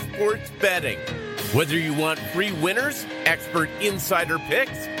and sports betting. Whether you want free winners, expert insider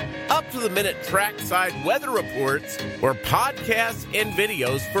picks, up-to-the-minute trackside weather reports, or podcasts and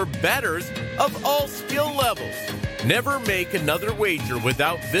videos for bettors of all skill levels. Never make another wager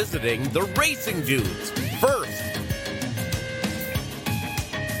without visiting the Racing Dudes.